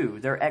too.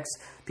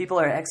 People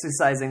are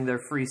exercising their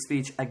free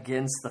speech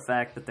against the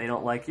fact that they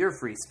don't like your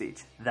free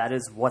speech. That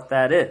is what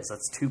that is.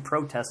 That's two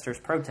protesters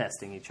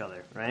protesting each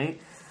other,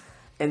 right?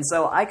 And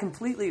so I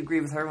completely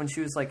agree with her when she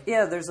was like,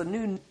 yeah, there's a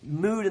new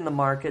mood in the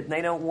market and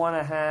they don't want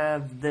to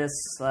have this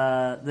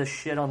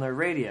shit on their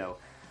radio.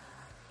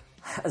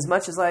 As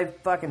much as I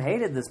fucking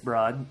hated this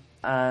broad,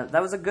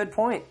 that was a good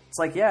point. It's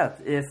like, yeah,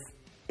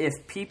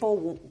 if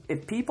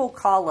people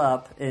call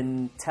up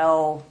and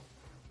tell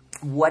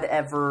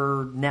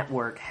whatever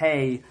network,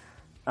 hey,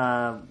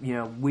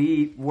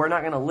 we're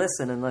not going to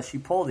listen unless you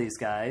pull these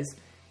guys,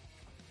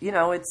 you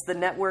know, it's the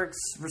network's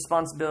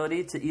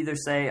responsibility to either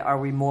say, are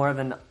we more of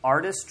an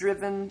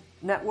artist-driven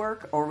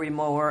network or are we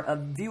more a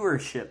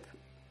viewership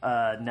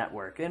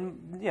network?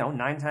 And,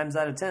 9 times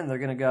out of 10, they're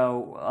going to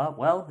go,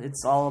 well,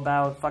 it's all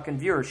about fucking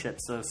viewership,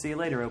 so see you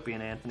later, Opie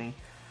and Anthony.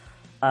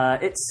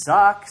 It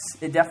sucks.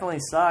 It definitely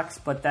sucks,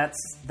 but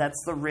that's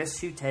the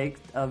risk you take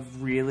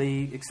of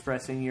really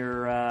expressing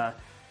your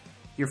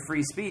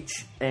free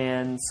speech.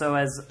 And so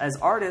as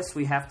artists,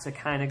 we have to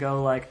kind of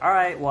go like, all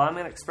right, well, I'm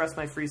going to express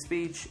my free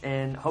speech,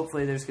 and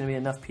hopefully there's going to be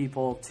enough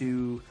people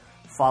to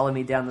follow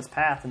me down this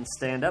path and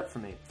stand up for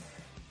me.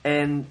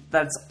 And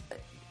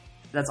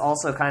that's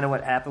also kind of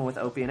what happened with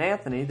Opie and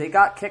Anthony. They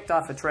got kicked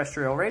off of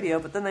terrestrial radio,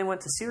 but then they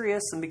went to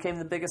Sirius and became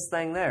the biggest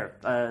thing there,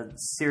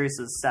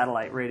 Sirius's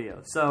satellite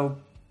radio. So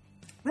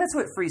that's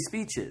what free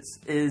speech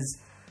is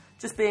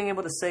just being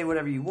able to say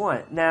whatever you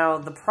want. Now,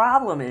 the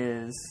problem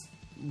is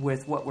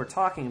with what we're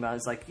talking about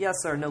is like, yes,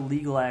 there are no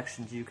legal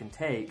actions you can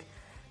take,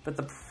 but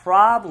the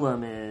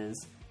problem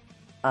is,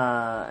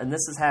 and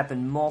this has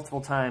happened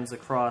multiple times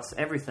across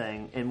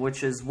everything, and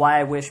which is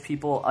why I wish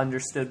people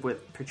understood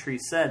what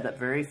Patrice said. That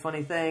very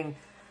funny thing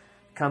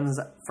comes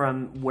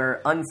from where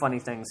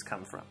unfunny things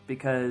come from.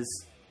 Because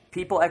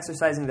people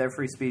exercising their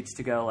free speech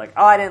to go like,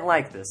 oh, I didn't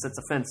like this, it's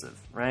offensive,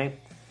 right?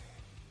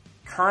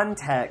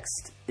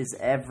 Context is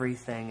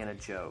everything in a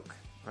joke,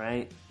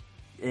 right?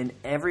 And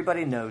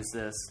everybody knows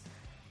this.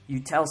 You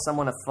tell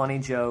someone a funny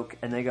joke,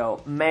 and they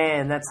go,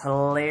 man, that's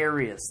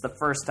hilarious, the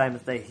first time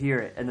that they hear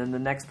it. And then the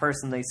next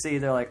person they see,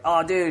 they're like,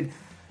 oh, dude,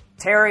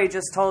 Terry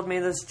just told me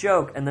this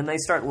joke. And then they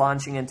start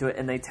launching into it,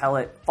 and they tell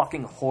it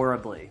fucking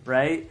horribly,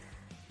 right?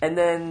 And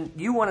then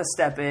you want to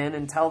step in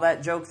and tell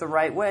that joke the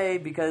right way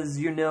because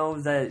you know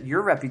that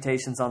your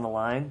reputation's on the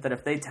line, that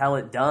if they tell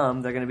it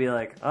dumb, they're going to be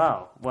like,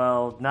 oh,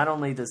 well, not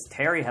only does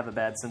Terry have a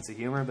bad sense of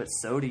humor, but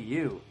so do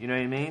you. You know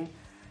what I mean?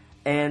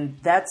 And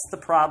that's the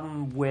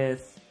problem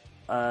with...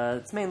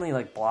 it's mainly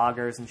like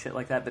bloggers and shit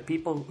like that, but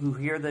people who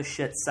hear this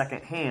shit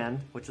secondhand,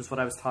 which is what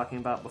I was talking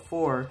about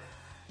before,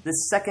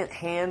 this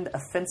secondhand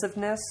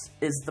offensiveness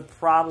is the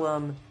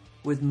problem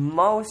with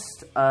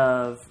most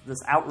of this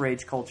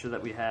outrage culture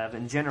that we have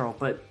in general,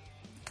 but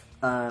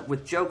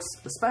with jokes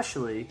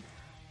especially,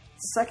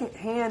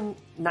 secondhand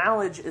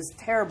knowledge is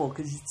terrible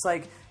because it's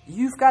like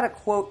you've got to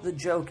quote the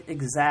joke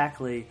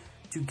exactly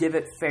to give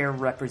it fair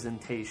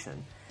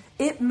representation.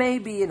 It may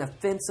be an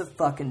offensive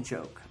fucking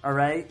joke, all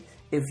right?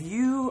 If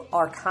you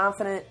are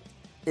confident,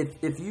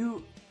 if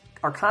you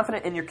are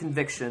confident in your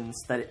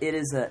convictions that it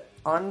is an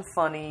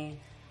unfunny,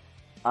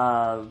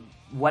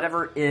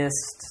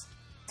 whatever-ist,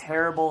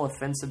 terrible,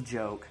 offensive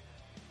joke,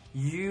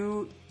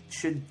 you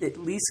should at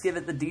least give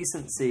it the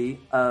decency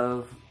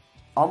of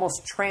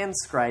almost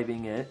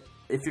transcribing it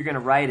if you're going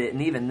to write it,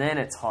 and even then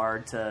it's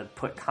hard to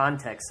put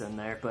context in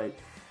there, but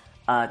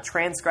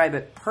transcribe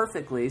it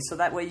perfectly so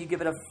that way you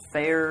give it a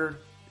fair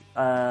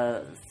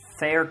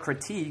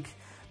critique.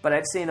 But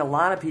I've seen a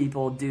lot of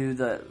people do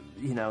the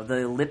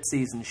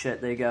ellipses and shit.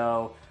 They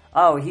go,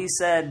 oh, he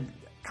said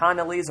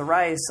Condoleezza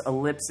Rice,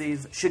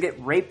 ellipses, should get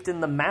raped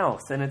in the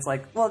mouth. And it's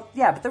like, well,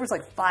 yeah, but there was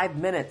like 5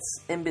 minutes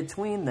in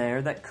between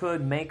there that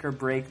could make or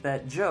break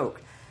that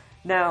joke.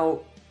 Now,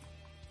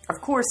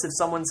 of course, if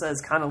someone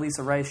says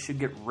Condoleezza Rice should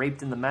get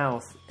raped in the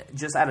mouth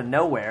just out of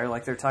nowhere,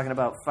 like they're talking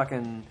about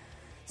fucking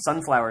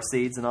sunflower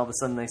seeds and all of a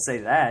sudden they say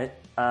that,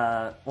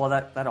 well,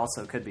 that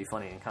also could be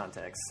funny in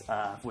context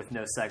with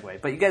no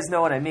segue. But you guys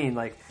know what I mean.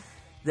 Like,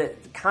 the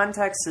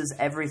context is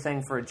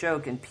everything for a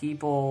joke, and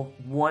people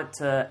want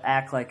to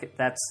act like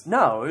that's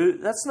not.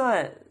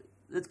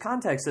 The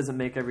context doesn't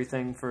make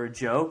everything for a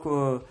joke.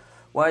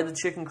 Why did the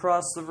chicken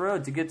cross the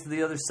road to get to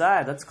the other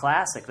side? That's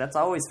classic. That's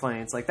always funny.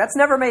 It's like, that's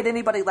never made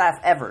anybody laugh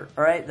ever,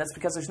 all right? That's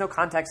because there's no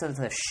context and it's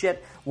a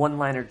shit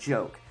one-liner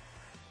joke.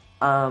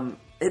 And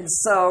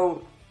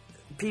so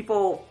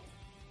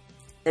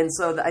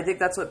I think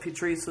that's what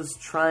Patrice was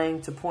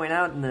trying to point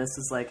out in this,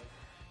 is like,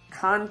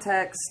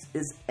 context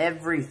is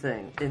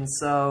everything. And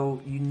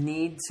so you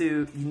need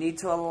to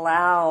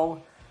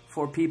allow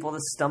for people to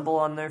stumble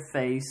on their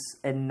face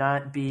and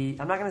not be,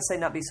 I'm not going to say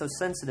not be so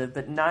sensitive,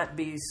 but not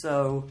be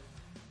so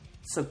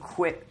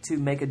quick to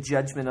make a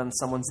judgment on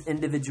someone's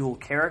individual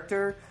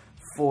character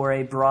for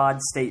a broad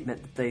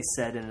statement that they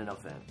said in an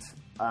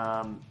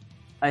event.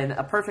 And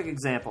a perfect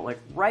example, like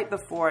right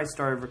before I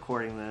started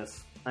recording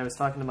this, I was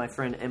talking to my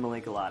friend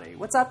Emily Galati.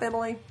 What's up,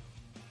 Emily?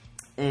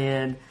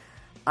 And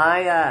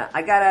I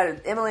got out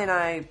of Emily and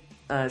I.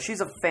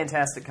 She's a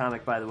fantastic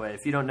comic, by the way.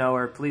 If you don't know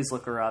her, please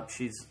look her up.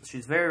 She's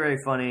very, very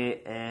funny,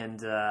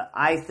 and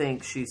I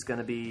think she's going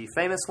to be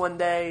famous one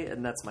day,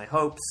 and that's my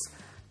hopes,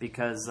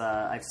 because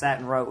I've sat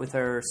and wrote with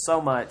her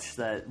so much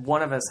that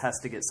one of us has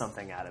to get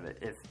something out of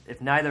it. If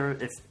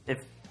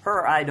her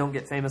or I don't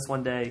get famous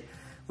one day,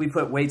 we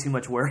put way too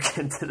much work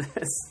into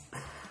this.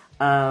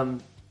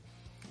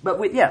 But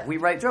we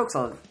write jokes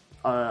a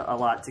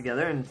lot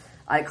together, and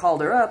I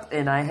called her up,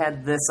 and I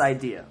had this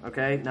idea,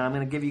 okay? Now, I'm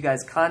going to give you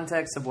guys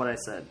context of what I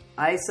said.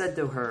 I said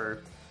to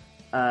her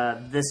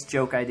this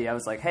joke idea. I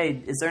was like,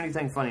 hey, is there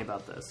anything funny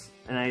about this?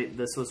 And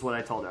this was what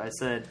I told her. I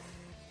said,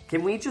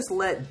 can we just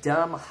let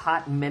dumb,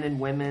 hot men and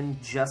women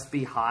just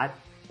be hot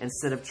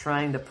instead of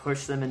trying to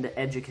push them into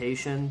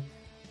education?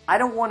 I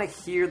don't want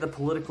to hear the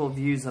political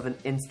views of an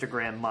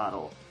Instagram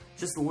model.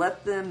 Just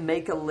let them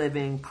make a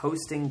living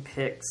posting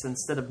pics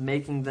instead of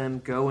making them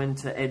go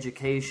into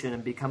education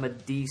and become a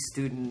D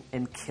student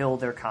and kill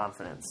their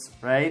confidence,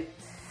 right?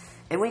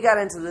 And we got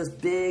into this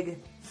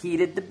big,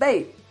 heated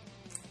debate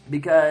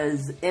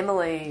because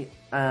Emily,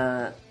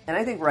 and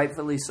I think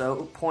rightfully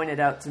so, pointed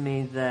out to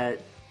me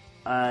that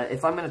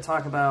if I'm going to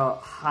talk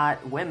about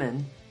hot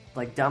women,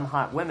 like dumb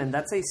hot women,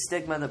 that's a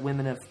stigma that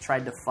women have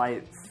tried to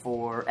fight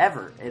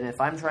forever. And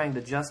if I'm trying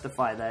to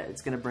justify that,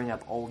 it's going to bring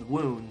up old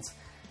wounds,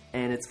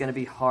 and it's going to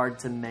be hard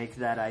to make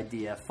that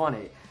idea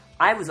funny.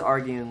 I was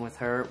arguing with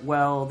her,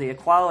 well, the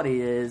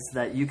equality is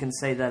that you can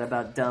say that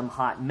about dumb,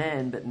 hot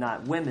men, but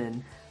not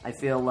women. I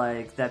feel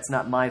like that's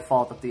not my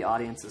fault if the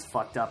audience is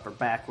fucked up or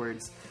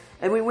backwards.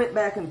 And we went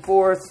back and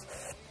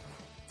forth,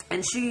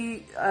 and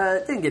she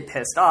didn't get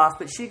pissed off,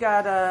 but she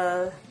got,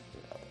 I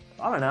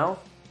don't know,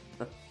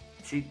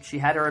 she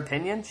had her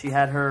opinion. She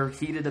had her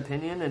heated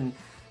opinion and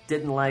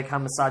didn't like how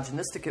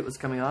misogynistic it was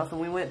coming off,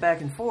 and we went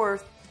back and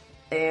forth.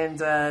 And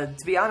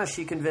to be honest,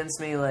 she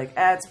convinced me, like,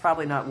 it's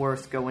probably not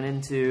worth going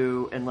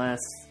into unless,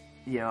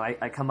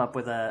 I come up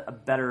with a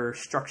better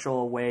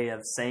structural way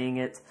of saying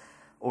it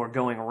or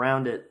going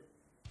around it.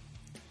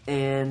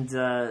 And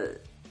the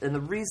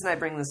reason I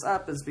bring this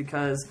up is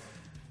because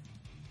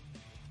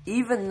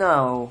even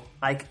though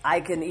I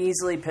can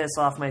easily piss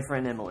off my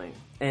friend Emily,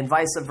 and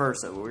vice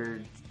versa, where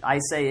I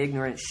say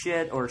ignorant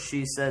shit or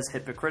she says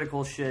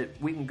hypocritical shit,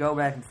 we can go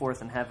back and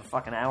forth and have a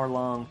fucking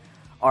hour-long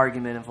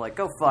argument of like,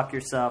 go fuck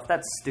yourself,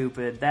 that's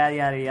stupid, that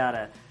yada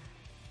yada.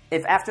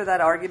 If after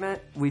that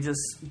argument we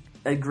just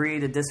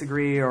agree to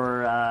disagree,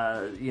 or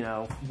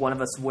one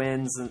of us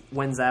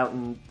wins out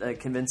and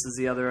convinces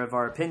the other of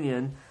our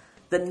opinion,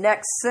 the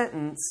next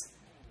sentence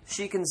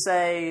she can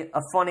say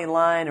a funny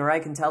line, or I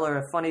can tell her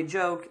a funny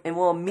joke, and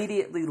we'll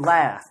immediately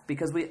laugh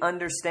because we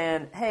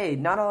understand, hey,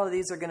 not all of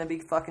these are going to be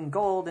fucking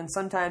gold, and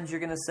sometimes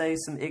you're going to say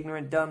some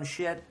ignorant dumb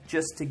shit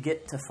just to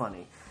get to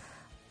funny.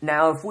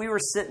 Now, if we were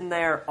sitting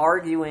there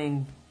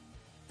arguing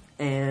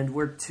and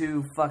we're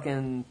two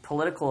fucking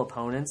political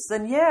opponents,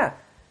 then yeah,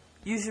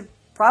 you should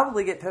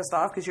probably get pissed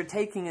off because you're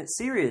taking it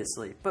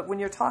seriously. But when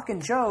you're talking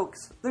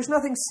jokes, there's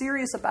nothing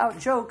serious about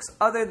jokes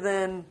other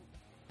than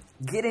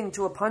getting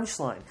to a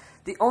punchline.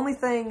 The only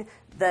thing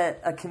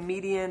that a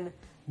comedian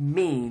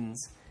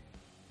means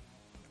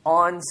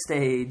on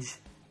stage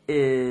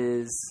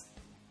is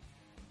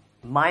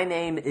my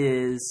name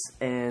is,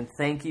 and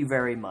thank you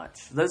very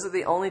much. Those are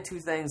the only two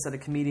things that a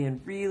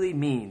comedian really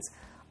means.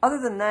 Other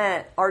than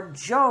that, our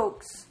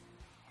jokes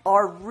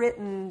are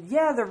written,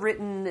 they're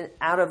written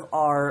out of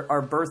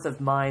our birth of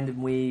mind,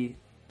 and we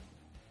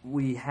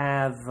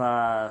have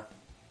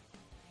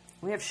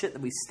shit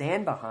that we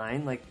stand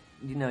behind. Like,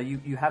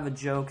 you have a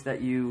joke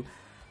that you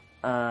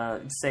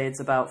say it's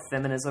about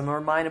feminism,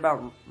 or mine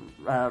about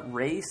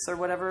race or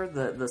whatever,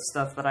 the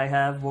stuff that I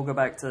have. We'll go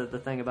back to the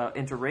thing about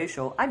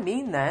interracial. I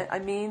mean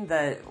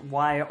that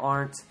why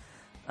aren't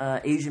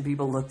Asian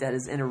people looked at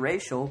as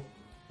interracial?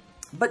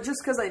 But just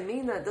because I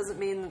mean that doesn't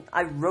mean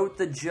I wrote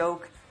the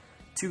joke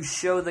to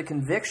show the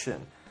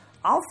conviction.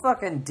 I'll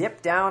fucking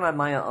dip down on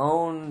my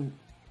own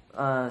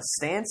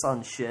stance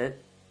on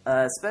shit,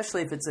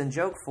 especially if it's in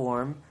joke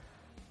form,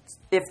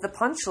 if the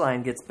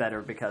punchline gets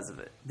better because of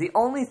it. The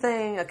only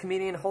thing a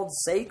comedian holds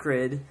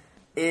sacred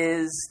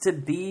is to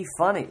be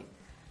funny.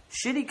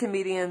 Shitty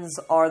comedians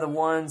are the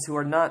ones who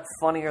are not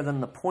funnier than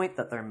the point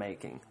that they're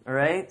making,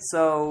 alright?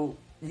 So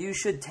you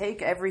should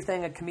take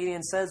everything a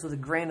comedian says with a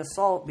grain of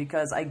salt,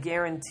 because I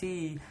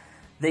guarantee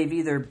they've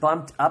either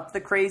bumped up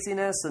the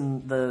craziness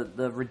and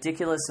the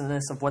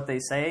ridiculousness of what they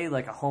say,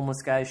 like a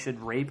homeless guy should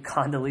rape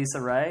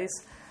Condoleezza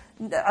Rice.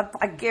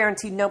 I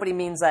guarantee nobody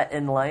means that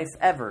in life,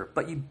 ever.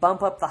 But you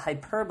bump up the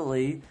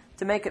hyperbole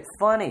to make it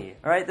funny,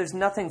 all right? There's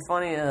nothing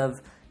funny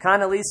of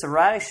Condoleezza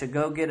Rice should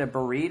go get a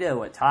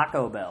burrito at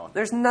Taco Bell.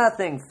 There's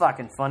nothing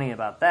fucking funny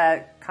about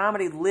that.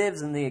 Comedy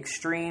lives in the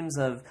extremes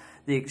of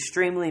the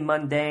extremely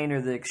mundane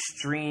or the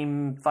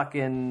extreme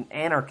fucking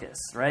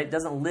anarchists, right? It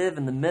doesn't live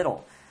in the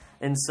middle.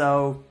 And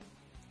so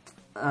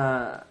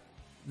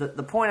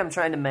the point I'm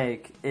trying to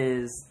make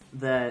is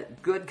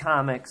that good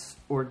comics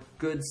or a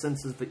good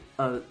sense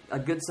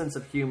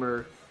of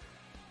humor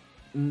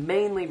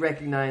mainly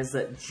recognize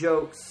that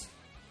jokes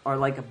are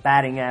like a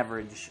batting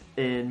average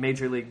in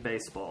Major League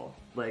Baseball.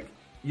 Like,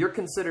 you're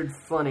considered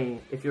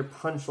funny if your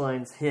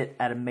punchlines hit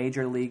at a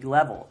Major League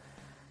level.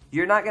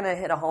 You're not going to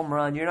hit a home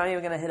run. You're not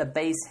even going to hit a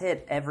base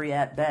hit every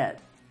at-bat.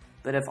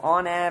 But if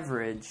on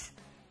average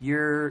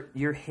you're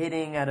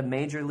hitting at a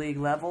Major League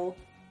level,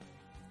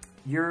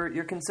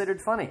 you're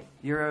considered funny.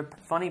 You're a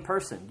funny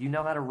person. You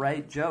know how to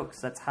write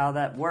jokes. That's how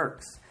that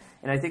works.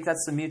 And I think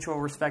that's the mutual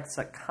respect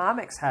that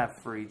comics have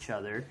for each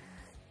other,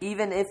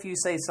 even if you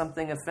say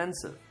something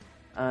offensive.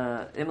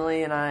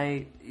 Emily and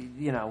I,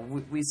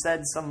 we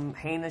said some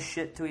heinous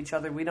shit to each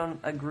other. We don't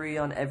agree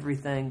on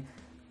everything,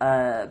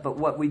 but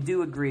what we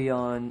do agree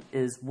on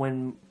is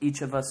when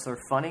each of us are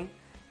funny,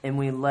 and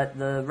we let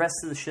the rest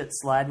of the shit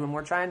slide when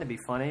we're trying to be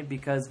funny,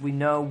 because we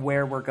know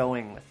where we're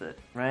going with it,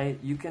 right?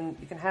 You can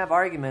have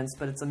arguments,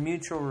 but it's a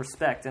mutual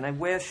respect, and I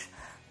wish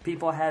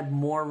people had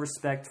more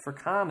respect for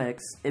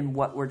comics in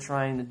what we're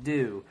trying to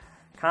do.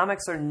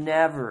 Comics are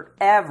never,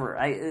 ever,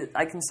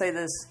 I can say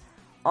this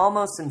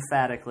almost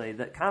emphatically,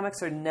 that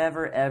comics are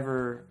never,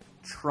 ever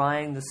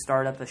trying to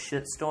start up a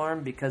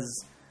shitstorm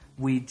because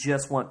we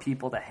just want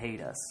people to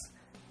hate us.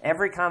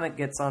 Every comic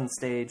gets on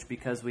stage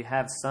because we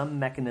have some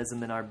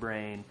mechanism in our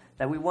brain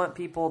that we want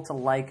people to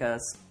like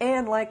us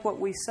and like what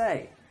we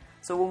say.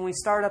 So when we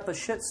start up a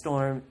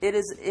shitstorm, it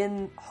is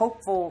in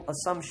hopeful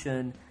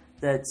assumption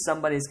that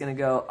somebody's going to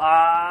go,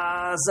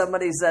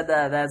 somebody said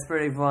that, that's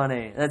pretty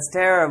funny. That's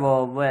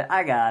terrible, but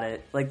I got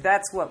it. Like,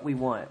 that's what we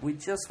want. We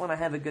just want to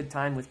have a good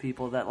time with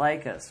people that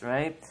like us,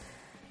 right?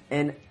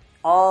 And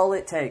all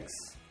it takes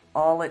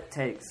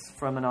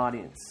from an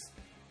audience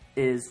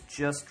is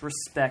just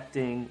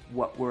respecting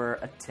what we're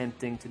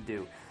attempting to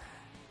do.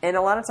 And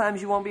a lot of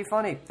times you won't be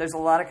funny. There's a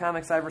lot of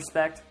comics I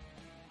respect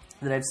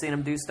that I've seen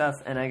them do stuff,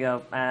 and I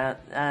go,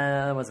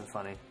 that wasn't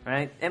funny,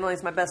 right?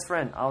 Emily's my best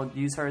friend. I'll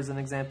use her as an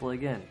example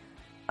again.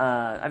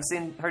 I've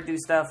seen her do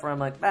stuff where I'm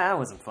like, that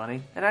wasn't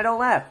funny. And I don't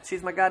laugh.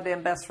 She's my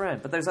goddamn best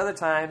friend. But there's other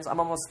times I'm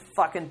almost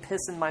fucking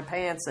pissing my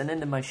pants and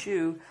into my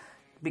shoe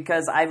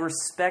because I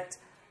respect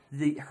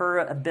her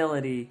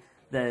ability,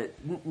 that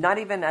not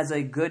even as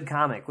a good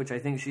comic, which I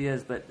think she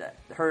is, but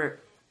her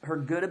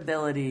good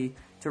ability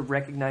to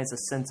recognize a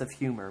sense of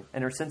humor.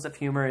 And her sense of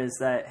humor is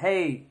that,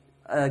 hey,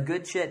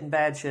 good shit and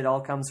bad shit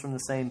all comes from the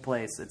same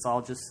place. It's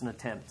all just an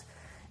attempt.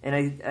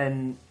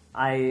 And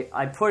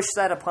I push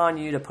that upon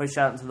you to push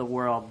out into the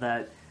world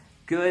that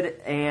good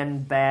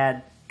and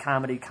bad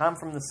comedy come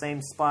from the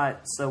same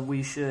spot. So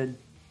we should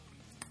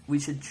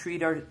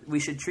treat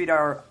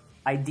our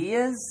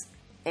ideas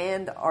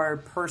and our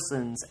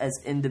persons as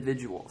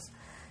individuals.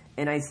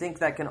 And I think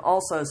that can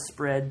also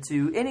spread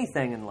to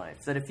anything in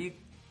life. That if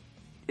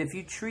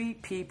you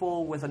treat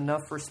people with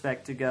enough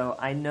respect to go,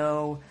 I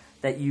know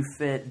that you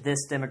fit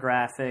this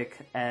demographic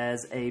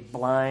as a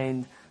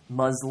blind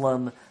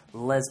Muslim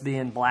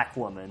lesbian black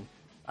woman,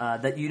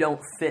 that you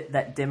don't fit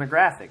that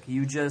demographic.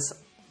 You just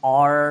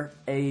are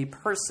a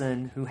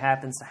person who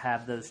happens to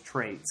have those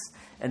traits.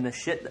 And the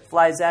shit that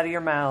flies out of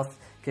your mouth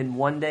can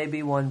one day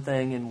be one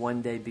thing and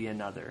one day be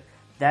another.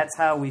 That's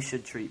how we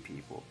should treat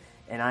people.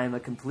 And I'm a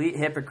complete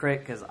hypocrite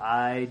because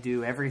I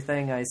do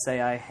everything I say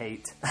I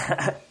hate.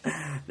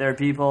 There are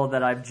people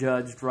that I've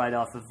judged right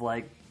off of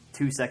like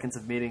 2 seconds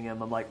of meeting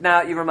them. I'm like,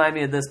 no, you remind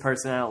me of this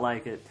person. I don't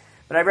like it.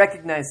 But I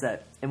recognize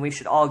that. And we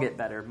should all get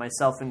better,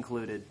 myself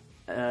included.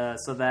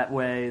 So that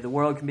way the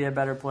world can be a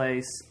better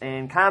place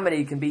and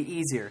comedy can be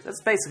easier.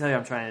 That's basically what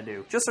I'm trying to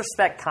do. Just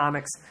respect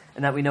comics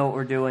and that we know what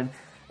we're doing.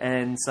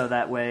 And so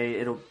that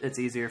way it's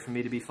easier for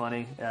me to be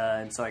funny.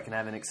 And so I can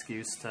have an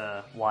excuse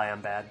to why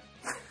I'm bad.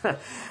 All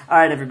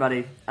right,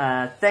 everybody.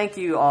 Thank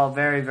you all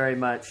very, very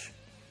much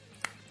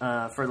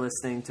for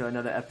listening to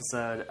another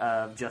episode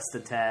of Just a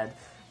Tad.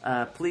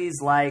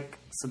 Please like,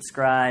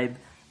 subscribe,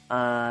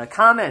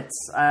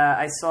 comments.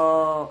 I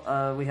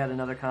saw we had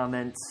another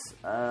comment.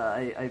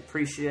 I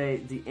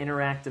appreciate the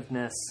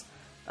interactiveness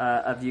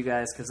of you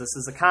guys because this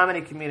is a comedy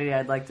community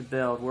I'd like to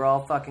build. We're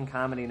all fucking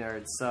comedy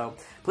nerds. So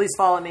please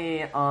follow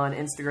me on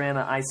Instagram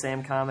at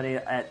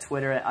isamcomedy, at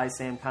Twitter at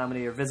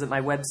isamcomedy, or visit my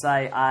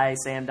website,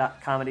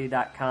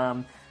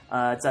 isam.comedy.com.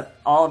 It's up.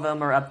 All of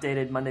them are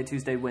updated Monday,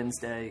 Tuesday,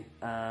 Wednesday.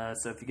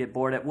 So if you get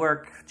bored at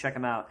work, check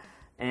them out.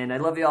 And I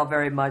love you all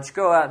very much.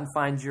 Go out and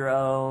find your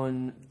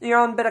own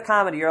bit of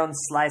comedy, your own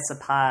slice of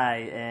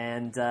pie.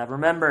 And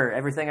remember,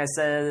 everything I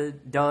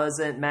said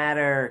doesn't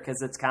matter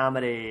because it's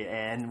comedy.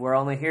 And we're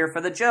only here for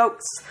the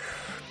jokes.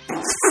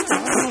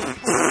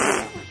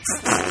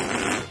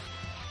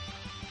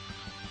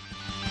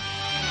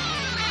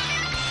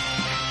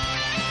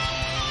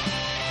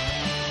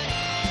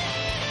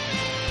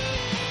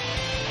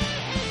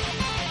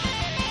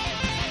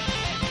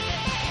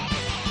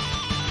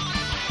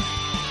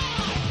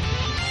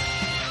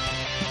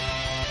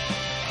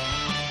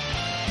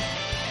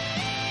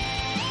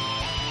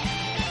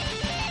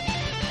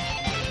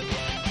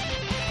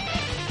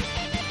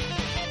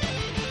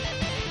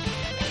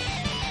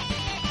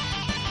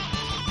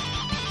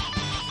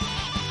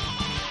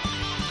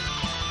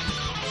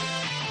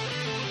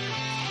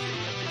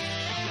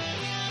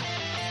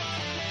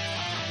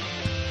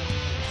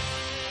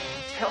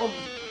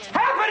 It's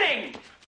happening!